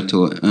in order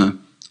to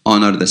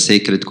honor the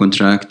sacred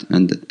contract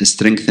and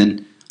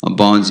strengthen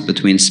bonds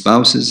between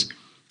spouses.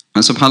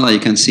 And subhanAllah, you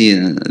can see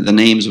the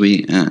names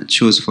we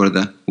choose for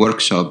the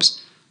workshops.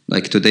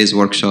 Like today's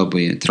workshop,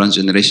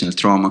 transgenerational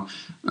trauma.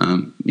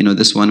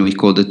 This one we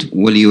called it,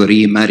 Will You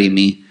Remarry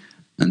Me?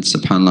 And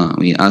subhanAllah,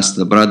 we asked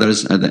the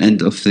brothers at the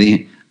end of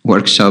the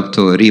workshop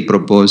to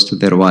re-propose to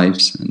their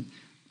wives. And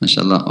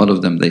mashallah, all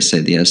of them, they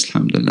said yes,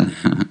 alhamdulillah,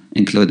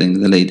 including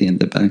the lady in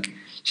the back.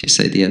 She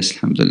said yes,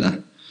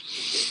 alhamdulillah.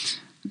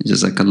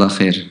 Jazakallah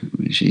khair.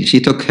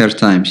 She took her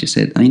time. She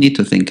said, I need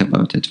to think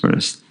about it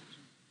first.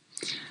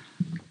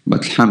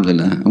 But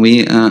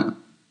alhamdulillah,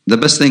 the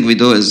best thing we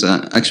do is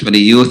actually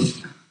youth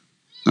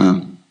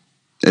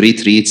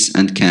retreats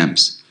and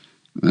camps.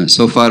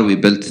 So far we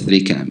built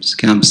 3 camps.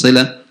 Camp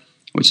Sila,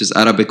 which is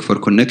Arabic for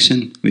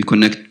connection. We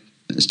connect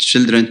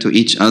children to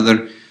each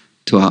other,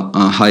 to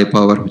a high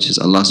power, which is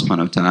Allah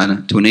subhanahu wa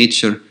ta'ala, to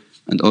nature,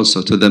 and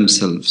also to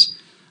themselves.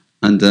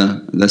 And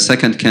the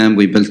second camp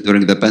we built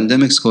during the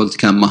pandemic is called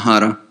Camp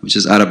Mahara, which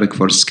is Arabic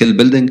for skill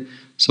building.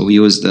 So we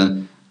use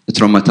the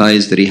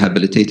traumatized,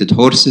 rehabilitated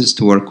horses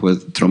to work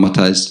with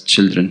traumatized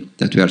children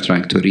that we are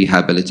trying to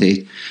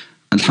rehabilitate.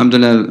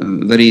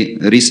 Alhamdulillah, very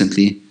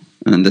recently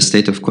in the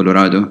state of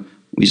Colorado,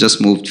 we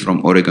just moved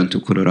from Oregon to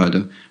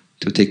Colorado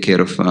to take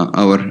care of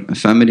our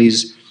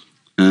families.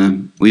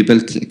 We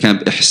built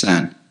Camp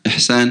Ihsan.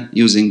 Ihsan,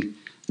 using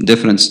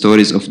different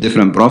stories of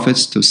different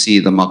prophets to see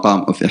the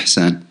maqam of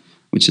Ihsan,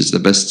 which is the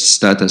best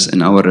status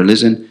in our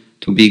religion,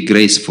 to be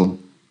graceful.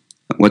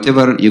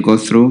 Whatever you go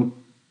through,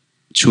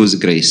 choose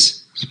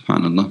grace.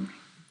 SubhanAllah.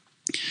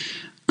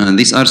 And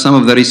these are some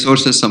of the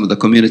resources. Some of the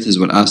communities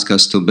will ask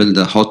us to build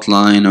a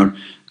hotline or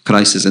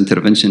crisis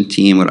intervention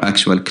team or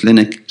actual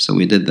clinic. So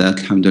we did that,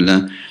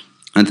 alhamdulillah.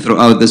 And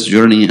throughout this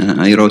journey,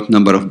 I wrote a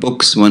number of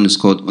books. One is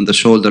called On the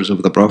Shoulders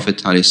of the Prophet,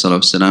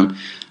 ﷺ,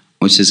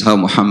 which is how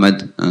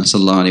Muhammad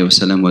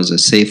ﷺ was a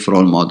safe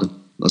role model.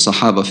 The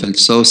Sahaba felt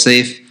so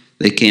safe,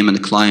 they came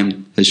and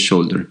climbed his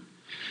shoulder.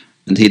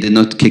 And he did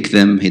not kick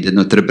them, he did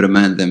not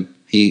reprimand them.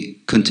 He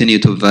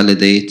continued to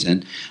validate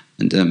and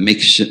make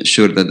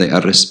sure that they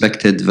are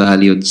respected,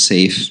 valued,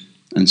 safe,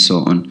 and so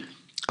on.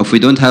 If we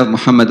don't have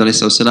Muhammad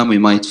ﷺ, we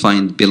might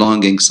find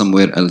belonging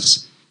somewhere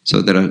else.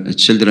 So there are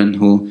children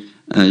who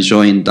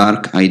join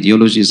dark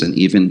ideologies and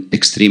even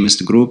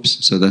extremist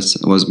groups. So that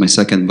was my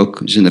second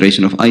book,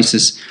 Generation of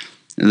ISIS.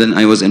 And then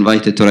I was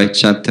invited to write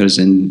chapters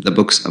in the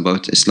books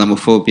about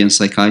Islamophobia and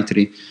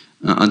psychiatry,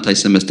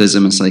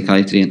 anti-Semitism and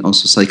psychiatry, and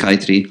also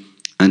psychiatry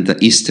and the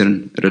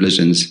Eastern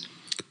religions.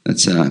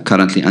 That's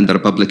currently under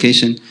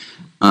publication.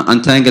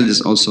 Untangled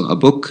is also a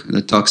book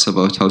that talks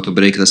about how to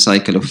break the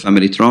cycle of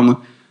family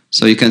trauma.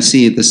 So you can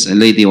see this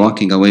lady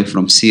walking away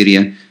from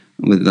Syria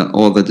with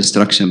all the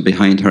destruction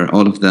behind her,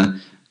 all of the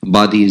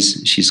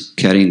bodies she's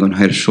carrying on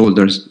her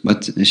shoulders,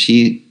 but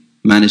she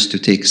managed to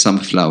take some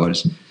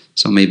flowers.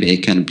 So maybe I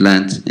can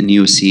plant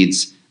new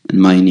seeds in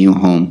my new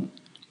home.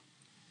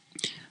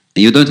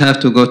 You don't have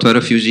to go to a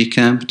refugee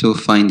camp to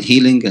find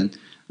healing, and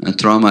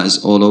trauma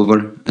is all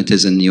over. It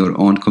is in your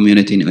own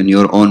community, in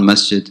your own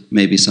masjid,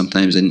 maybe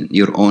sometimes in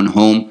your own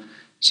home.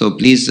 So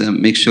please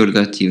make sure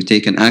that you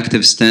take an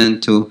active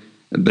stand to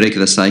break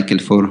the cycle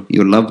for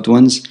your loved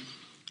ones.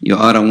 You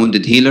are a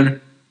wounded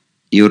healer.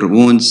 Your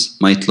wounds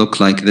might look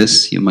like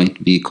this. You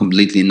might be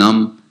completely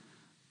numb.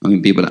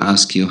 When people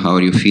ask you, how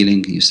are you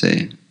feeling? You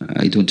say,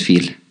 I don't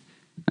feel.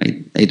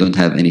 they don't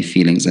have any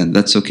feelings, and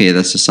that's okay.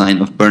 That's a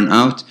sign of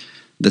burnout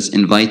that's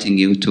inviting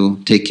you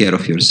to take care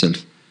of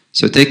yourself.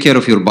 So take care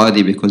of your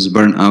body, because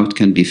burnout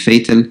can be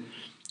fatal.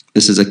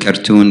 This is a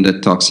cartoon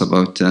that talks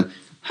about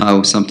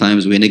how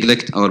sometimes we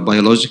neglect our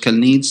biological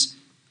needs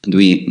and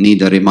we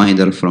need a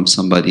reminder from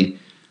somebody.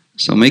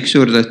 So make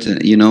sure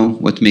that you know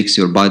what makes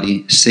your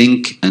body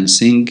sink and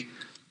sing.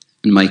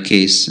 In my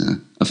case,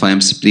 if I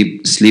am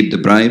sleep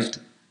deprived,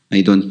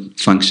 I don't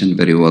function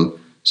very well.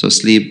 So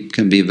sleep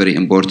can be very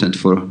important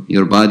for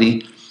your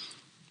body.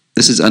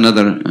 This is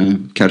another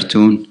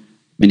cartoon.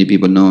 Many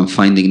people know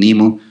Finding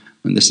Nemo.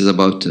 And this is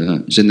about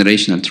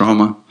generational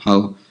trauma,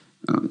 how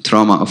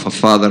trauma of a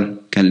father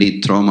can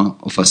lead trauma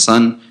of a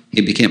son.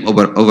 He became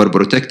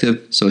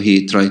overprotective, so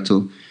he tried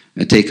to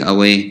take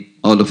away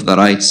all of the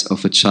rights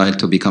of a child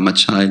to become a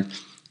child,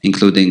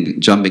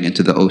 including jumping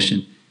into the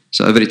ocean.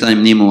 So every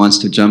time Nemo wants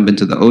to jump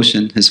into the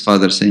ocean, his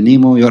father says,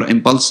 "Nemo, you're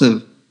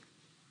impulsive.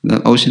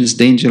 The ocean is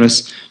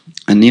dangerous."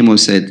 And Nemo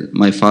said,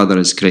 "My father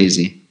is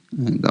crazy.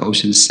 The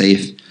ocean is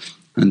safe."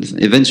 And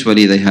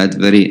eventually they had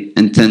very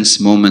intense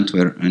moment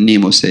where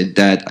Nemo said,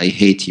 "Dad, I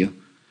hate you."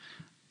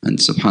 And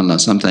subhanAllah,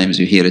 sometimes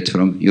you hear it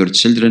from your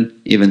children,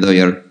 even though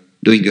you're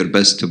doing your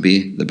best to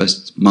be the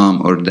best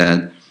mom or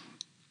dad.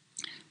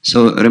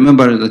 So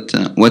remember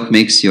that what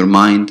makes your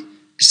mind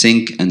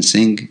sink and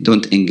sing,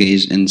 don't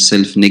engage in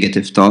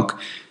self-negative talk.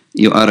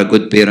 You are a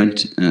good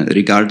parent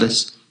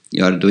regardless.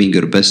 You are doing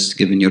your best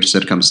given your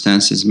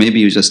circumstances. Maybe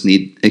you just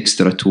need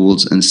extra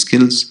tools and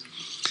skills.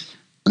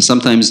 And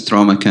sometimes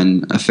trauma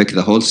can affect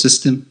the whole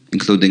system,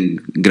 including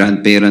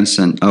grandparents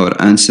and our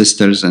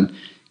ancestors, and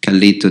can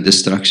lead to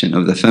destruction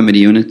of the family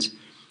unit.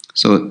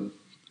 So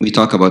we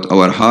talk about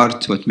our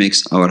heart, what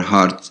makes our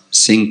heart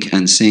sink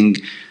and sing,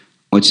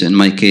 which in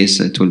my case,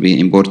 it will be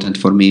important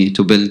for me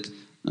to build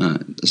a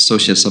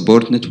social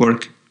support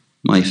network,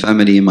 my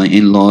family, my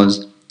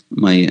in-laws,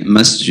 my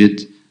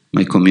masjid,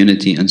 my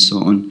community, and so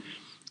on.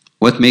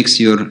 What makes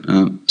your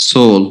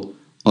soul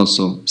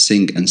also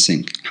sing and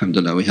sing?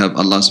 Alhamdulillah, we have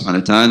Allah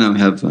subhanahu wa ta'ala, we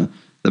have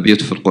the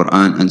beautiful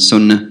Quran and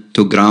Sunnah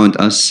to ground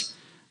us.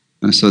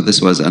 So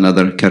this was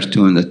another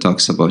cartoon that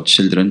talks about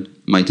children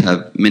might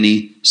have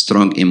many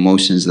strong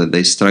emotions that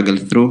they struggle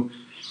through.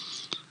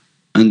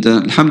 And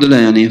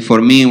alhamdulillah, for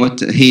me,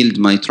 what healed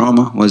my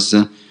trauma was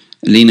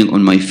leaning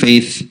on my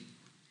faith,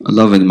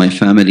 loving my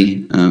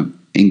family,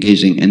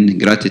 engaging in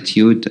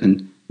gratitude,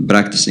 and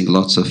practicing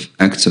lots of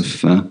acts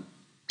of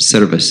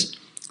service.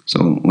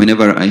 So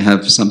whenever I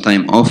have some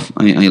time off,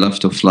 I love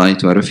to fly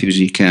to a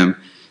refugee camp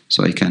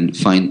so I can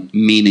find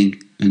meaning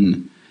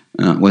in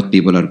what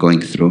people are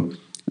going through.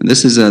 And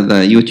this is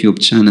the YouTube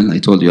channel I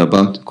told you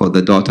about, called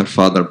the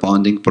Daughter-Father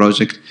Bonding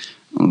Project.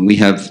 We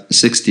have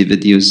 60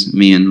 videos,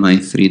 me and my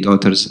 3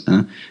 daughters,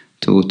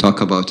 to talk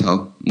about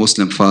how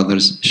Muslim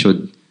fathers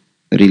should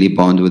really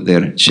bond with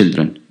their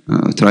children.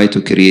 Try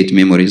to create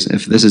memories.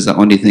 If this is the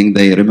only thing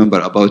they remember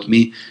about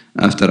me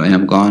after I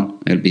am gone,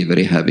 I'll be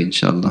very happy,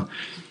 inshallah.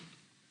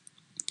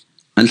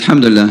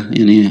 Alhamdulillah,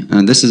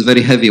 and this is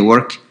very heavy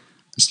work.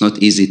 It's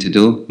not easy to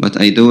do, but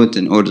I do it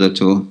in order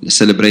to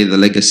celebrate the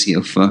legacy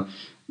of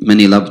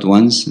many loved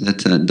ones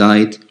that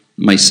died.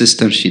 My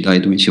sister, she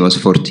died when she was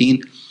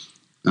 14.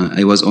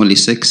 I was only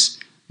 6.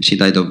 She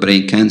died of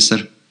brain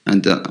cancer,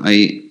 and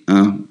I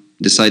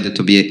decided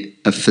to be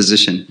a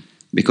physician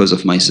because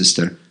of my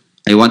sister.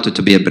 I wanted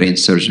to be a brain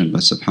surgeon,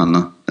 but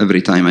subhanAllah,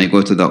 every time I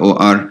go to the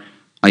OR,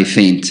 I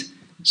faint.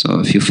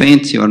 So if you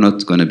faint, you are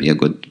not going to be a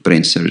good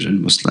brain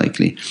surgeon, most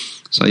likely.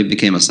 So I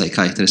became a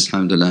psychiatrist,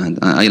 alhamdulillah, and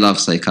I love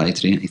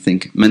psychiatry. I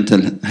think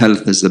mental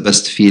health is the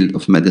best field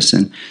of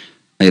medicine.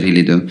 I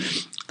really do.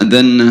 And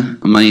then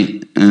my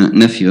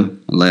nephew,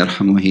 Allah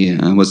yarhamu, he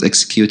was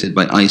executed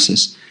by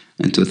ISIS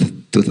in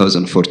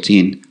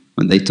 2014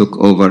 when they took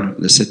over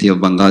the city of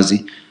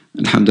Benghazi.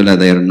 Alhamdulillah,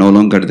 they are no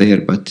longer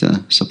there, but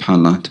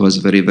subhanAllah, it was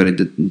a very, very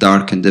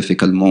dark and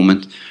difficult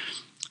moment.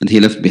 And he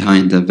left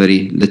behind a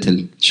very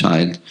little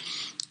child.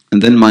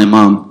 And then my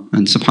mom,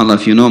 and subhanAllah,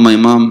 if you know my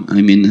mom,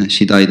 I mean,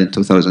 she died in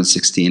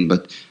 2016,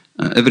 but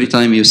every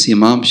time you see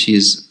mom, she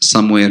is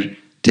somewhere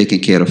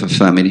taking care of a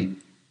family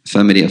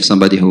of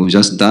somebody who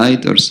just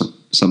died or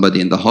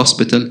somebody in the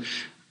hospital.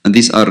 And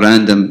these are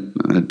random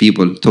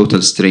people,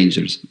 total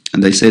strangers.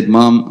 And I said,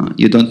 "Mom,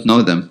 you don't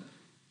know them."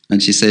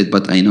 And she said,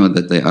 "But I know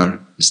that they are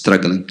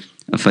struggling.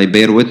 If I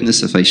bear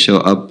witness, if I show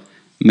up,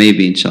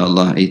 maybe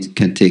inshallah it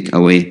can take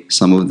away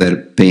some of their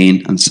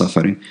pain and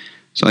suffering."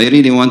 So I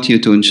really want you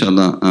to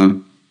inshallah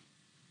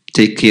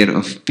take care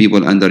of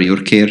people under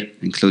your care,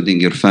 including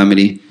your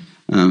family.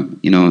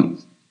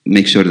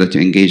 Make sure that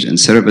you engage in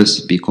service,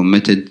 be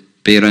committed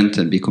parent,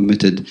 and be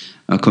committed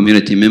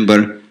community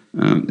member.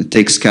 It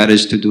takes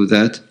courage to do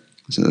that.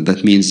 So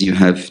that means you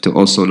have to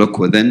also look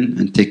within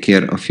and take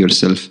care of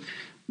yourself.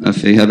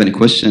 If you have any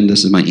question,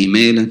 this is my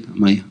email and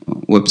my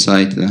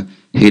website,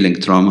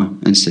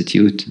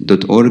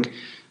 healingtraumainstitute.org.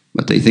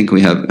 But I think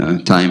we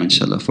have time,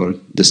 inshallah, for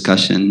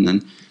discussion.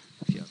 And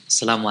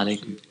Assalamu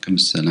alaikum.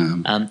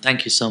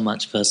 Thank you so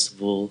much, first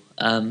of all.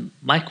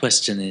 My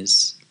question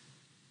is,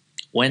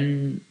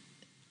 when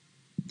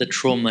the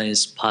trauma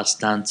is passed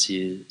down to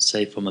you,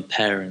 say from a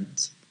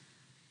parent,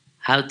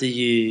 how do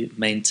you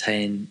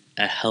maintain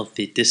a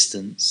healthy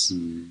distance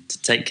to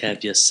take care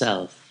of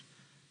yourself,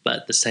 but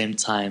at the same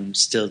time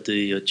still do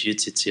your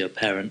duty to your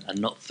parent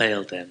and not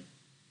fail them?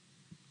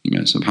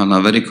 Yeah,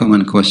 subhanAllah, very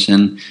common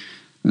question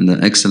and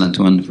an excellent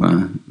one.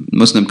 For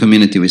Muslim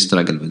community, we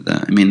struggle with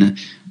that. I mean,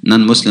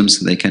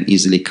 non-Muslims, they can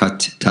easily cut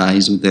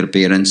ties with their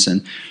parents, and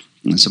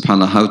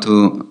subhanAllah, how to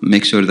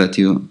make sure that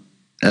you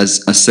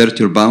assert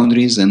your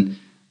boundaries and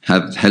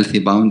have healthy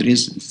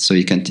boundaries so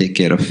you can take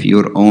care of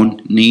your own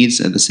needs.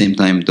 At the same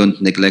time, don't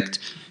neglect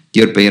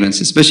your parents,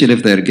 especially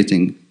if they're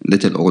getting a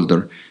little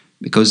older,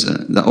 because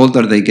the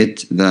older they get,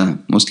 the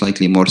most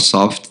likely more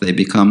soft they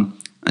become,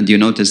 and you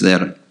notice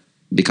they're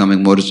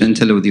becoming more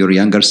gentle with your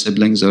younger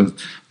siblings or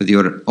with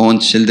your own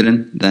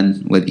children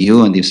than with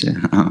you, and you say,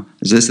 oh,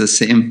 is this the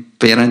same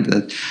parent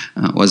that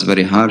was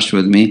very harsh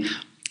with me?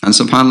 And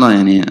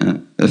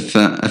subhanAllah,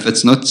 if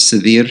it's not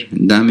severe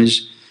damage,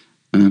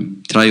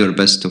 try your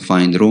best to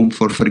find room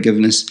for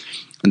forgiveness.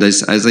 And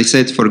as I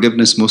said,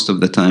 forgiveness most of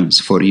the time is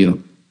for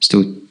you. It's to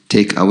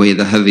take away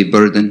the heavy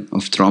burden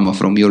of trauma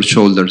from your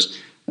shoulders.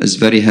 It's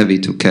very heavy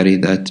to carry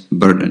that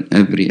burden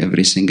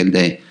every single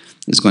day.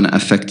 It's going to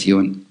affect you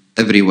in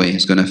every way.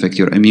 It's going to affect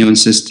your immune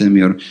system,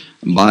 your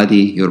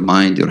body, your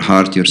mind, your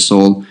heart, your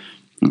soul.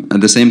 At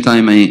the same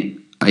time,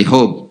 I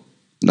hope,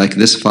 like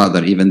this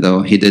father, even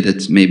though he did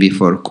it maybe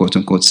for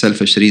quote-unquote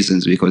selfish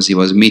reasons, because he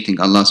was meeting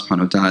Allah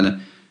subhanahu wa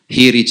ta'ala,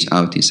 he reached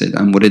out. He said,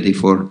 I'm ready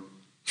for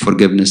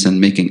forgiveness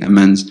and making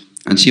amends.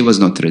 And she was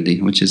not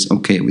ready, which is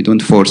okay. We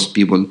don't force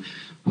people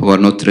who are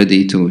not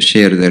ready to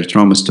share their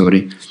trauma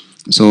story.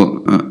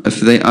 So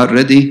if they are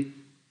ready,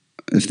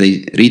 if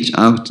they reach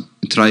out,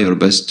 try your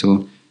best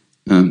to,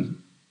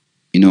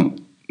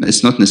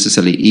 it's not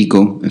necessarily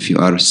ego if you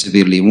are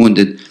severely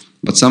wounded,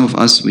 but some of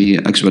us, we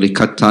actually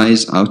cut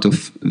ties out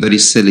of very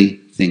silly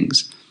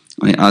things.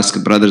 I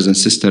ask brothers and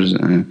sisters,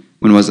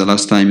 when was the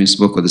last time you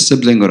spoke with a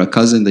sibling or a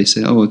cousin? They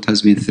say, oh, it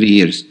has been 3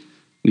 years.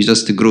 We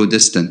just grew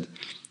distant.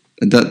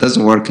 That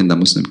doesn't work in the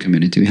Muslim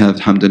community. We have,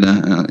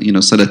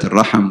 alhamdulillah, salat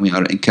al-raham. We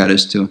are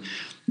encouraged to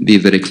be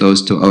very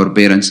close to our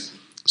parents.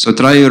 So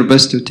try your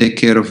best to take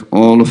care of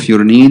all of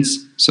your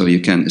needs so you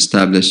can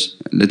establish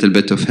a little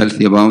bit of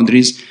healthy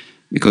boundaries.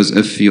 Because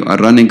if you are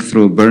running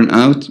through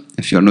burnout,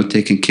 if you are not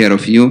taking care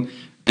of you,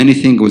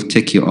 anything will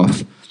take you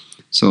off.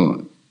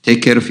 So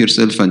take care of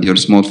yourself and your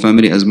small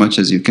family as much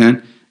as you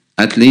can.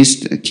 At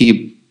least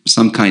keep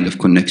some kind of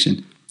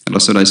connection.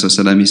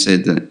 Rasulullah, he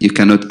said that you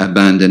cannot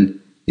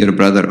abandon your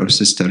brother or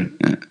sister.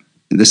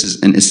 This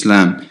is in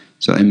Islam.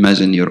 So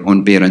imagine your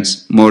own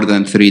parents more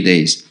than 3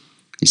 days.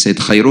 He said,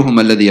 خَيْرُهُمَ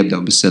الَّذِي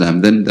يَبْدَأُ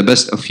بِالسَّلَامِ. Then the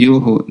best of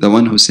you, the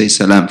one who says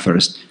salam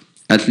first.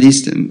 At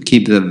least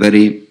keep the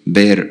very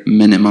bare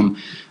minimum.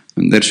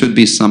 And there should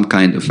be some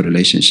kind of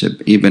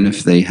relationship, even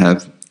if they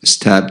have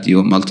stabbed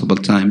you multiple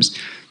times.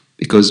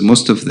 Because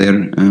most of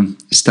their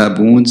stab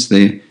wounds,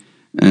 they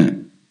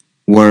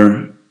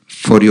were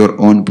for your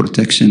own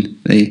protection.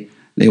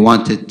 They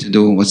wanted to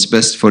do what's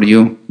best for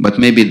you, but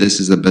maybe this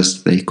is the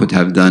best they could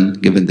have done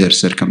given their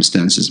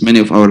circumstances. Many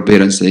of our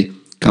parents, they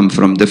come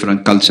from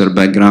different culture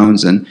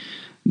backgrounds and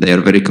they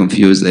are very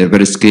confused, they are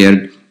very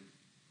scared.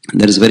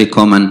 There is very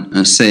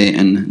common say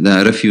in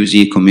the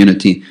refugee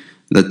community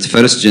that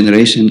first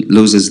generation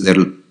loses their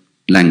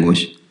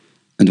language.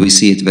 And we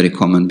see it very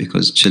common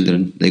because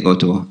children, they go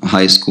to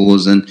high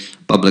schools and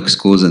public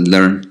schools and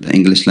learn the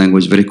English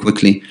language very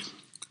quickly.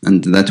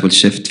 And that will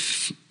shift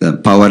the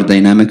power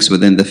dynamics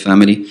within the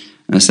family.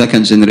 And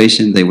second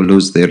generation, they will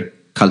lose their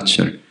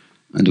culture.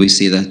 And we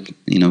see that,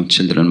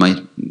 children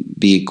might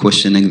be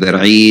questioning their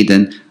Eid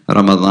and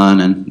Ramadan,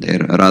 and they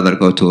rather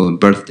go to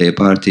birthday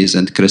parties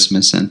and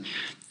Christmas.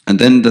 And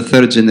then the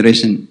third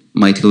generation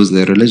might lose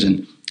their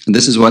religion. And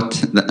this is what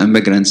the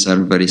immigrants are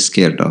very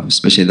scared of,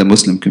 especially the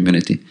Muslim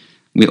community.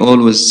 We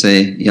always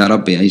say, Ya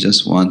Rabbi, I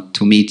just want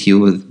to meet you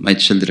with my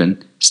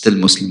children, still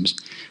Muslims.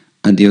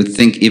 And you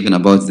think even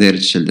about their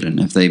children.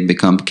 If they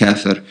become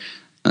kafir,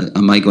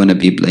 am I going to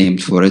be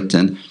blamed for it?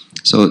 And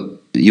so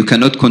you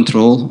cannot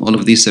control all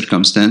of these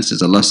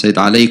circumstances. Allah said,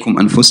 alaykum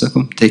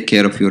anfusakum, take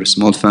care of your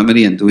small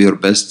family and do your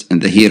best in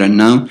the here and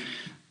now.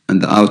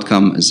 And the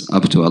outcome is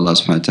up to Allah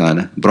subhanahu wa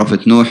ta'ala.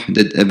 Prophet Nuh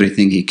did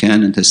everything he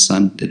can and his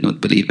son did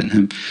not believe in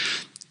him.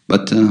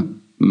 But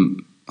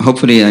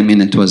hopefully,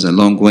 it was a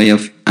long way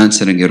of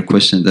answering your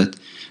question that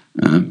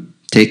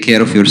take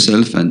care of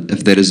yourself, and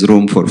if there is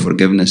room for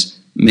forgiveness,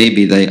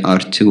 maybe they are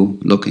too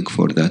looking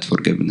for that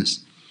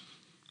forgiveness.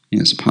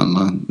 Yeah,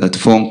 subhanAllah, that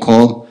phone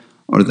call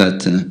or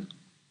that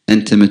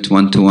intimate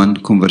one-to-one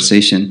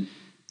conversation,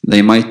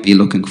 they might be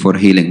looking for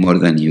healing more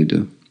than you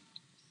do.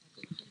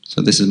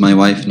 So this is my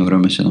wife, Noura,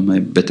 mashallah, my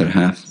better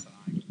half.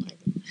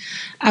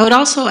 I would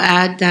also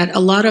add that a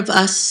lot of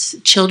us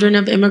children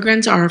of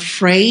immigrants are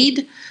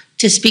afraid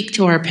to speak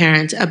to our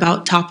parents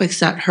about topics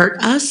that hurt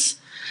us.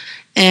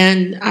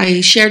 And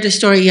I shared a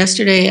story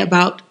yesterday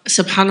about,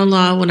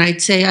 subhanAllah, when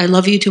I'd say I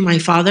love you to my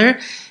father,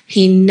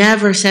 he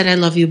never said I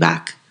love you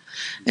back.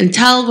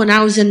 Until when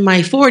I was in my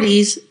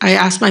 40s, I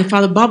asked my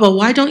father, Baba,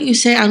 why don't you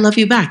say I love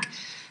you back?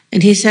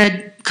 And he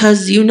said,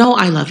 because you know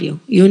I love you.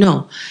 You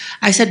know.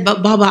 I said,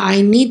 but Baba,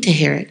 I need to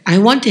hear it. I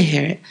want to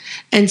hear it.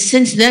 And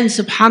since then,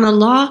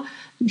 subhanAllah,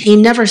 he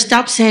never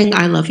stopped saying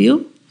I love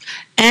you.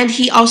 And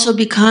he also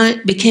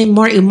became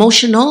more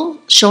emotional,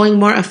 showing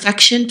more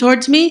affection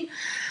towards me.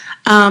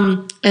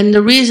 And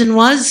the reason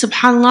was,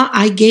 subhanAllah,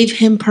 I gave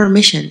him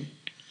permission.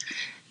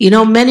 You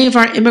know, many of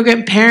our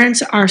immigrant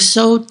parents are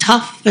so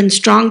tough and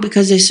strong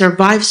because they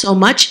survive so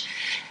much.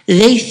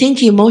 They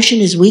think emotion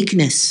is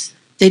weakness.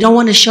 They don't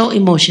want to show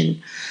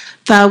emotion.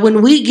 But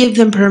when we give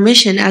them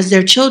permission as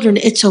their children,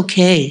 it's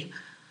okay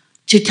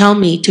to tell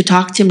me, to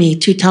talk to me,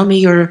 to tell me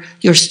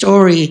your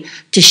story,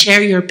 to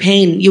share your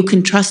pain. You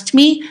can trust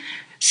me.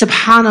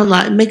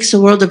 SubhanAllah, it makes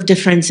a world of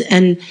difference.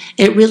 And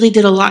it really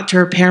did a lot to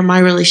repair my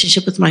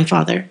relationship with my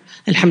father.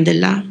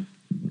 Alhamdulillah.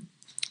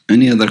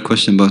 Any other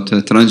question about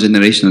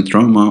transgenerational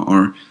trauma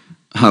or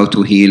how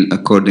to heal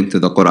according to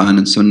the Quran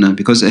and Sunnah?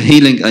 Because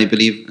healing, I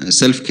believe,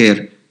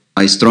 self-care,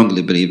 I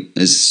strongly believe,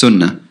 is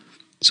Sunnah.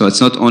 So it's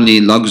not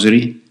only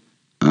luxury.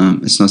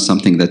 It's not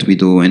something that we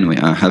do when we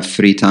have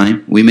free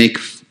time. We make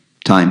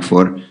time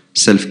for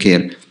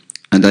self-care.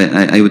 And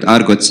I would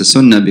argue it's a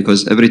Sunnah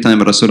because every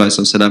time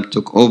Rasulullah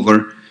took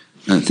over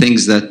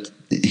things that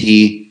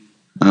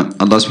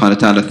Allah subhanahu wa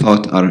ta'ala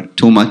thought are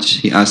too much,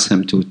 he asked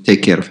him to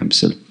take care of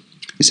himself.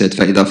 He said,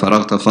 فَإِذَا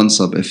فَرَغْتَ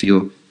فَانْصَبْ. If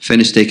you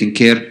finish taking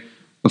care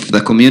of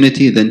the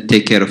community, then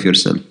take care of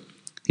yourself.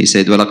 He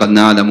said, وَلَقَدْ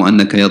نَعْلَمُ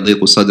أَنَّكَ يَضِيقُ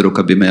صَدْرُكَ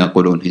بِمَا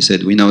يَقُولُونَ. He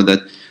said, we know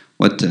that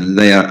what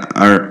they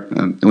are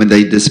when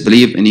they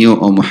disbelieve in you,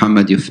 O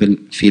Muhammad, you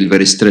feel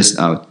very stressed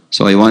out.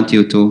 So I want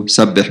you to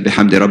سَبِّحْ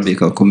بِحَمْدِ رَبِّكَ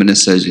وَكُن مِنَ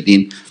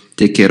السَّاجِدِينَ.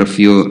 Take care of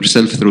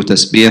yourself through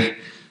tasbih,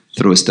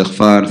 through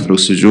istighfar, through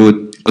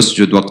sujood,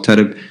 usjud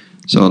waqtarib.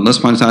 So Allah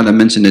subhanahu wa ta'ala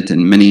mentioned it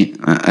in many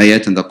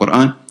ayat in the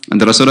Quran. And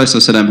the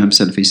Rasulullah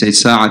himself, he said,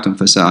 sa'atun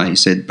fa sa'a. He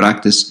said,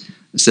 practice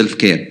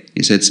self-care.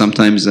 He said,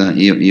 sometimes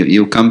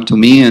you come to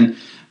me, and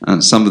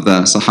some of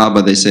the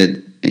Sahaba, they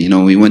said, you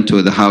know, we went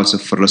to the house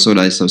of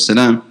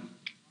Rasulullah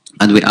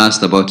and we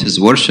asked about his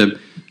worship.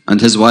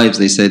 And his wives,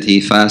 they said, he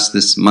fasts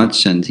this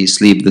much and he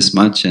sleeps this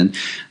much. And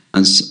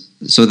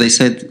so they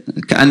said,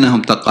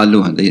 كَأَنَّهُمْ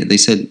تَقَالُوهَا. They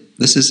said,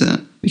 this is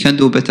we can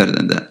do better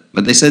than that.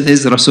 But they said,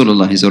 he's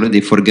Rasulullah, he's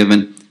already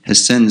forgiven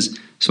his sins.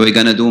 So we're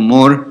going to do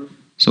more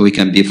so we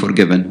can be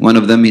forgiven. One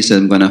of them, he said,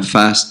 I'm going to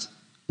fast,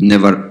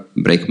 never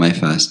break my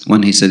fast.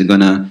 One, he said, going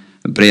to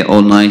pray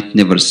all night,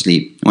 never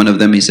sleep. One of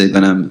them, he said,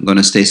 I'm going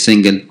to stay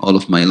single all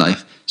of my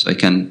life so I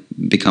can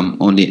become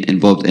only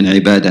involved in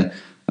ibadah.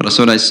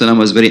 Rasulullah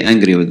was very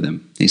angry with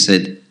them. He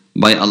said,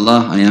 by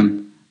Allah, I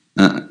am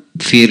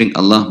fearing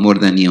Allah more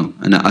than you.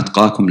 أَنَا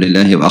أَتْقَاكُمْ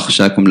لِلَّهِ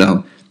وَأَخْشَاكُمْ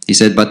لَهُ. He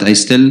said, but I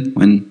still,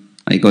 when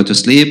I go to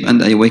sleep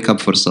and I wake up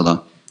for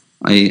salah,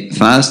 I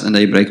fast and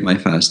I break my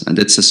fast. And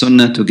it's a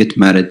sunnah to get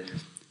married.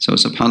 So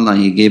subhanAllah,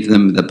 he gave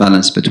them the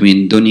balance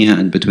between dunya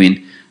and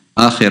between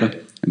akhirah,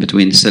 and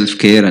between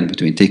self-care and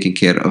between taking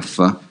care of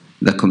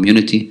the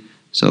community.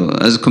 So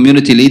as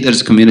community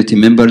leaders, community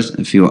members,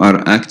 if you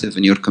are active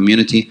in your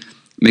community,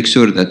 make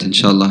sure that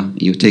inshallah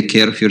you take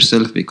care of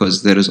yourself,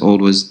 because there is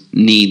always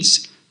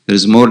needs. There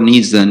is more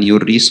needs than your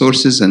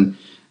resources. And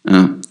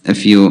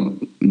if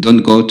you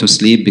don't go to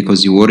sleep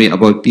because you worry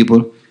about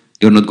people,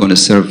 you're not going to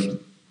serve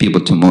people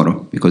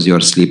tomorrow because you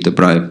are sleep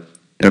deprived.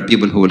 There are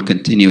people who will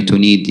continue to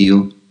need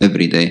you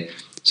every day.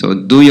 So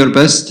do your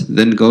best,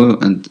 then go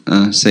and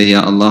say,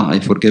 Ya Allah, I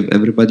forgive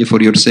everybody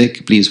for your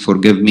sake. Please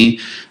forgive me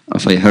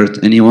if I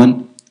hurt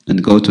anyone.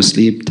 And go to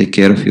sleep, take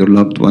care of your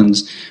loved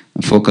ones,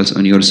 and focus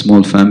on your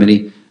small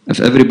family.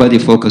 If everybody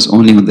focus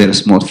only on their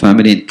small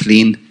family and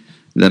clean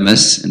the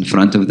mess in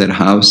front of their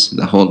house,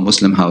 the whole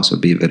Muslim house will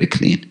be very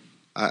clean.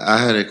 I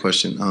had a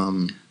question.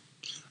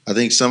 I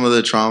think some of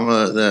the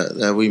trauma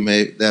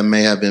that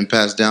may have been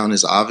passed down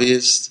is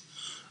obvious,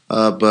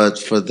 but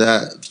for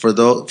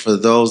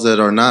those that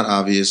are not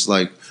obvious,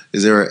 like,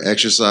 is there an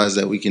exercise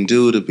that we can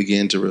do to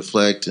begin to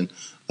reflect and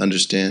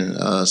understand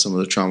some of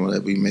the trauma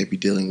that we may be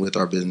dealing with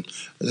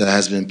that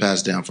has been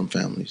passed down from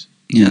families?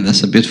 Yeah,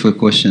 that's a beautiful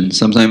question.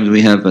 Sometimes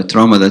we have a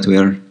trauma that we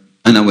are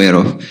unaware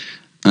of.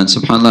 And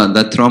subhanAllah,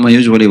 that trauma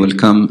usually will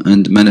come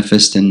and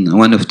manifest in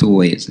one of two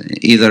ways.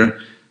 Either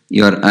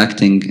you are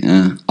acting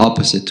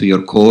opposite to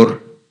your core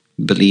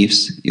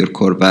beliefs, your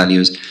core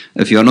values.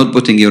 If you are not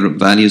putting your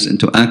values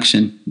into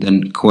action,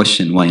 then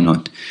question why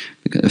not.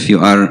 Because if you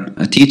are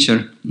a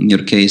teacher, in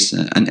your case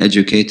an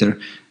educator,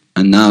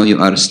 and now you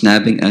are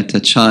snapping at a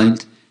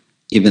child,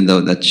 even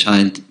though that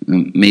child,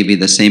 maybe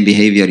the same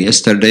behavior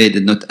yesterday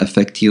did not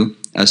affect you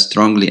as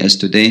strongly as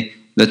today,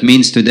 that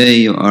means today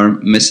you are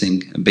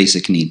missing a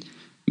basic need.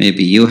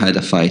 Maybe you had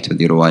a fight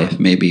with your wife,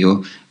 maybe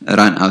you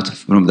ran out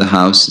from the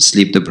house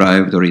sleep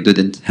deprived, or you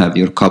didn't have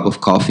your cup of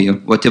coffee, or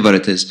whatever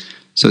it is.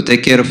 So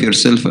take care of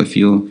yourself if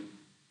you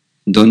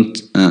don't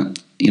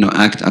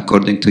act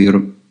according to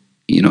your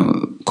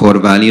core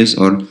values,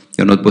 or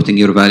you're not putting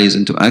your values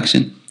into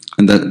action.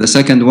 And the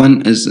second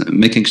one is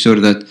making sure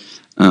that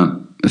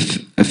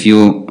if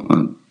you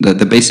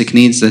the basic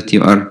needs that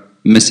you are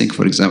missing.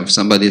 For example, if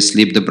somebody is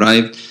sleep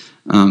deprived,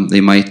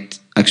 they might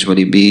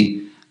actually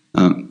be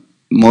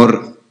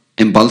more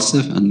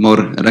impulsive and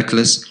more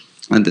reckless.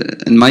 And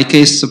in my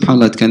case,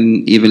 subhanAllah, it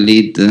can even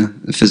lead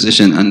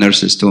physicians and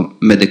nurses to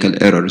medical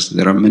errors.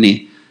 There are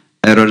many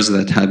errors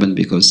that happen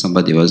because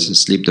somebody was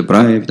sleep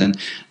deprived, and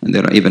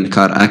there are even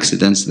car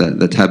accidents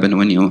that happen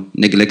when you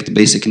neglect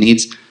basic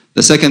needs.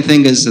 The second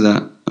thing is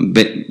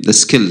the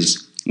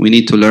skills. We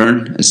need to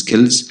learn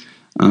skills.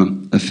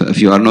 If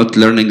you are not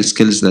learning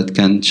skills that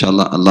can,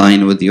 inshallah,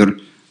 align with your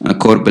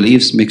core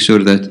beliefs, make sure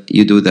that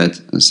you do that.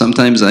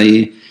 Sometimes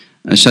I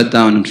shut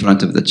down in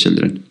front of the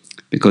children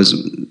because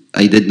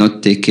I did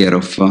not take care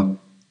of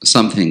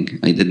something.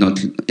 I did not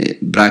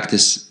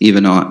practice,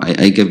 even though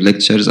I give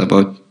lectures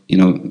about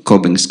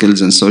coping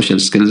skills and social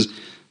skills.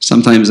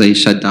 Sometimes I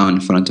shut down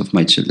in front of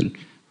my children.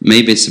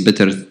 Maybe it's a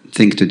better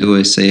thing to do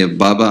is say,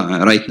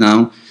 Baba, right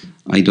now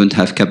I don't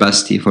have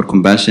capacity for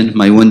compassion.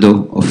 My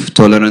window of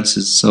tolerance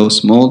is so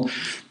small.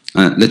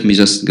 Let me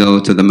just go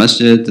to the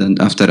masjid,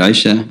 and after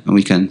Aisha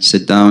we can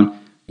sit down.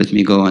 Let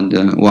me go and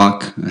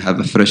walk, have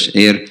a fresh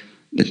air.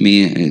 Let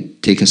me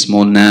take a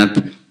small nap.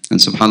 And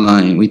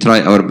subhanAllah, we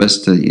try our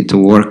best to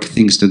work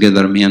things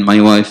together, me and my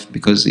wife,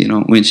 because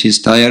when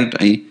she's tired,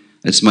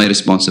 it's my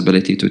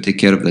responsibility to take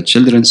care of the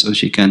children so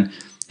she can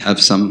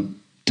have some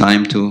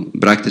time to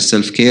practice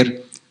self-care.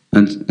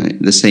 And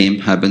the same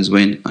happens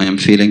when I am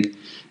feeling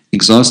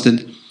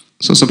exhausted.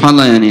 So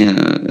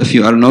subhanAllah, if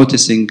you are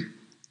noticing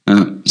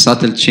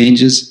subtle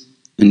changes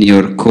in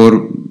your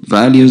core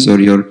values or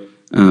your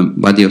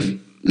body of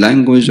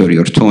language or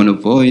your tone of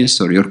voice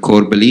or your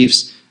core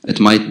beliefs, it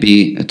might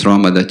be a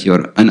trauma that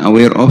you're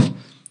unaware of.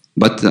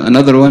 But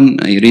another one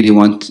I really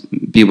want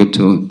people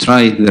to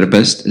try their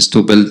best is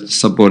to build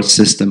support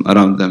system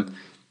around them,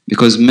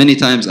 because many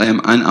times I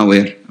am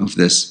unaware of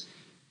this.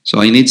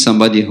 So I need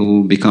somebody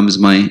who becomes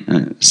my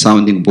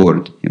sounding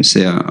board. You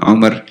say,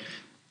 Omar,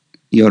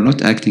 you're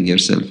not acting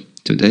yourself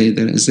today.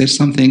 Is there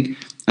something?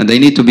 And I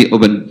need to be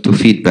open to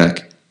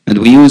feedback. And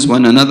we use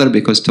one another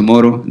because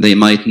tomorrow they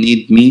might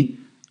need me,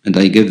 and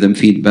I give them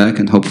feedback,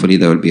 and hopefully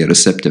they will be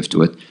receptive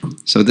to it.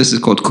 So this is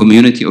called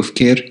community of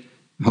care.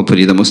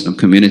 Hopefully the Muslim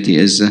community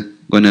is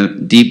going to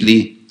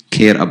deeply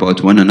care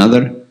about one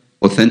another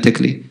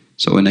authentically.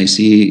 So when I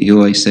see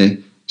you, I say,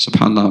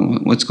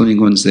 subhanAllah, what's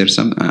going on? Is there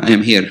I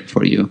am here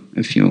for you.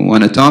 If you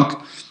want to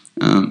talk,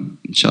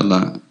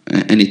 inshallah,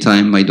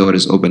 anytime my door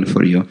is open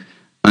for you.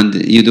 And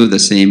you do the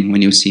same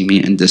when you see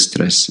me in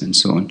distress and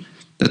so on.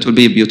 That will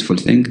be a beautiful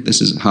thing.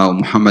 This is how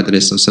Muhammad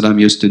ﷺ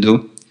used to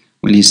do.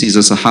 When he sees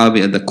a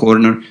Sahabi at the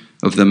corner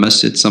of the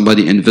masjid,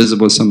 somebody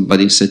invisible,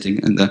 somebody sitting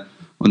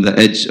on the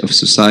edge of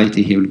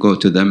society, he will go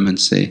to them and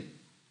say,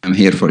 I'm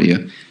here for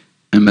you.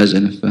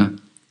 Imagine if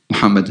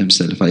Muhammad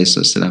himself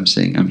ﷺ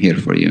saying, I'm here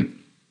for you.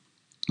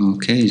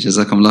 Okay,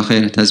 Jazakumullah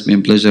khair. It has been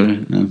a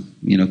pleasure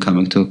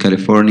coming to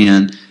California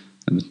and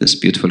with this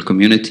beautiful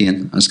community,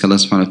 and ask Allah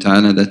subhanahu wa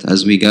ta'ala that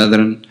as we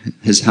gather in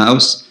His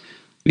house,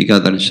 we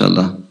gather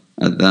inshallah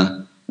at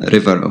the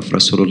river of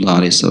Rasulullah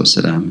alayhi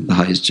salam, the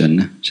highest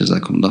Jannah.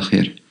 Jazakumullah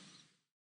khair.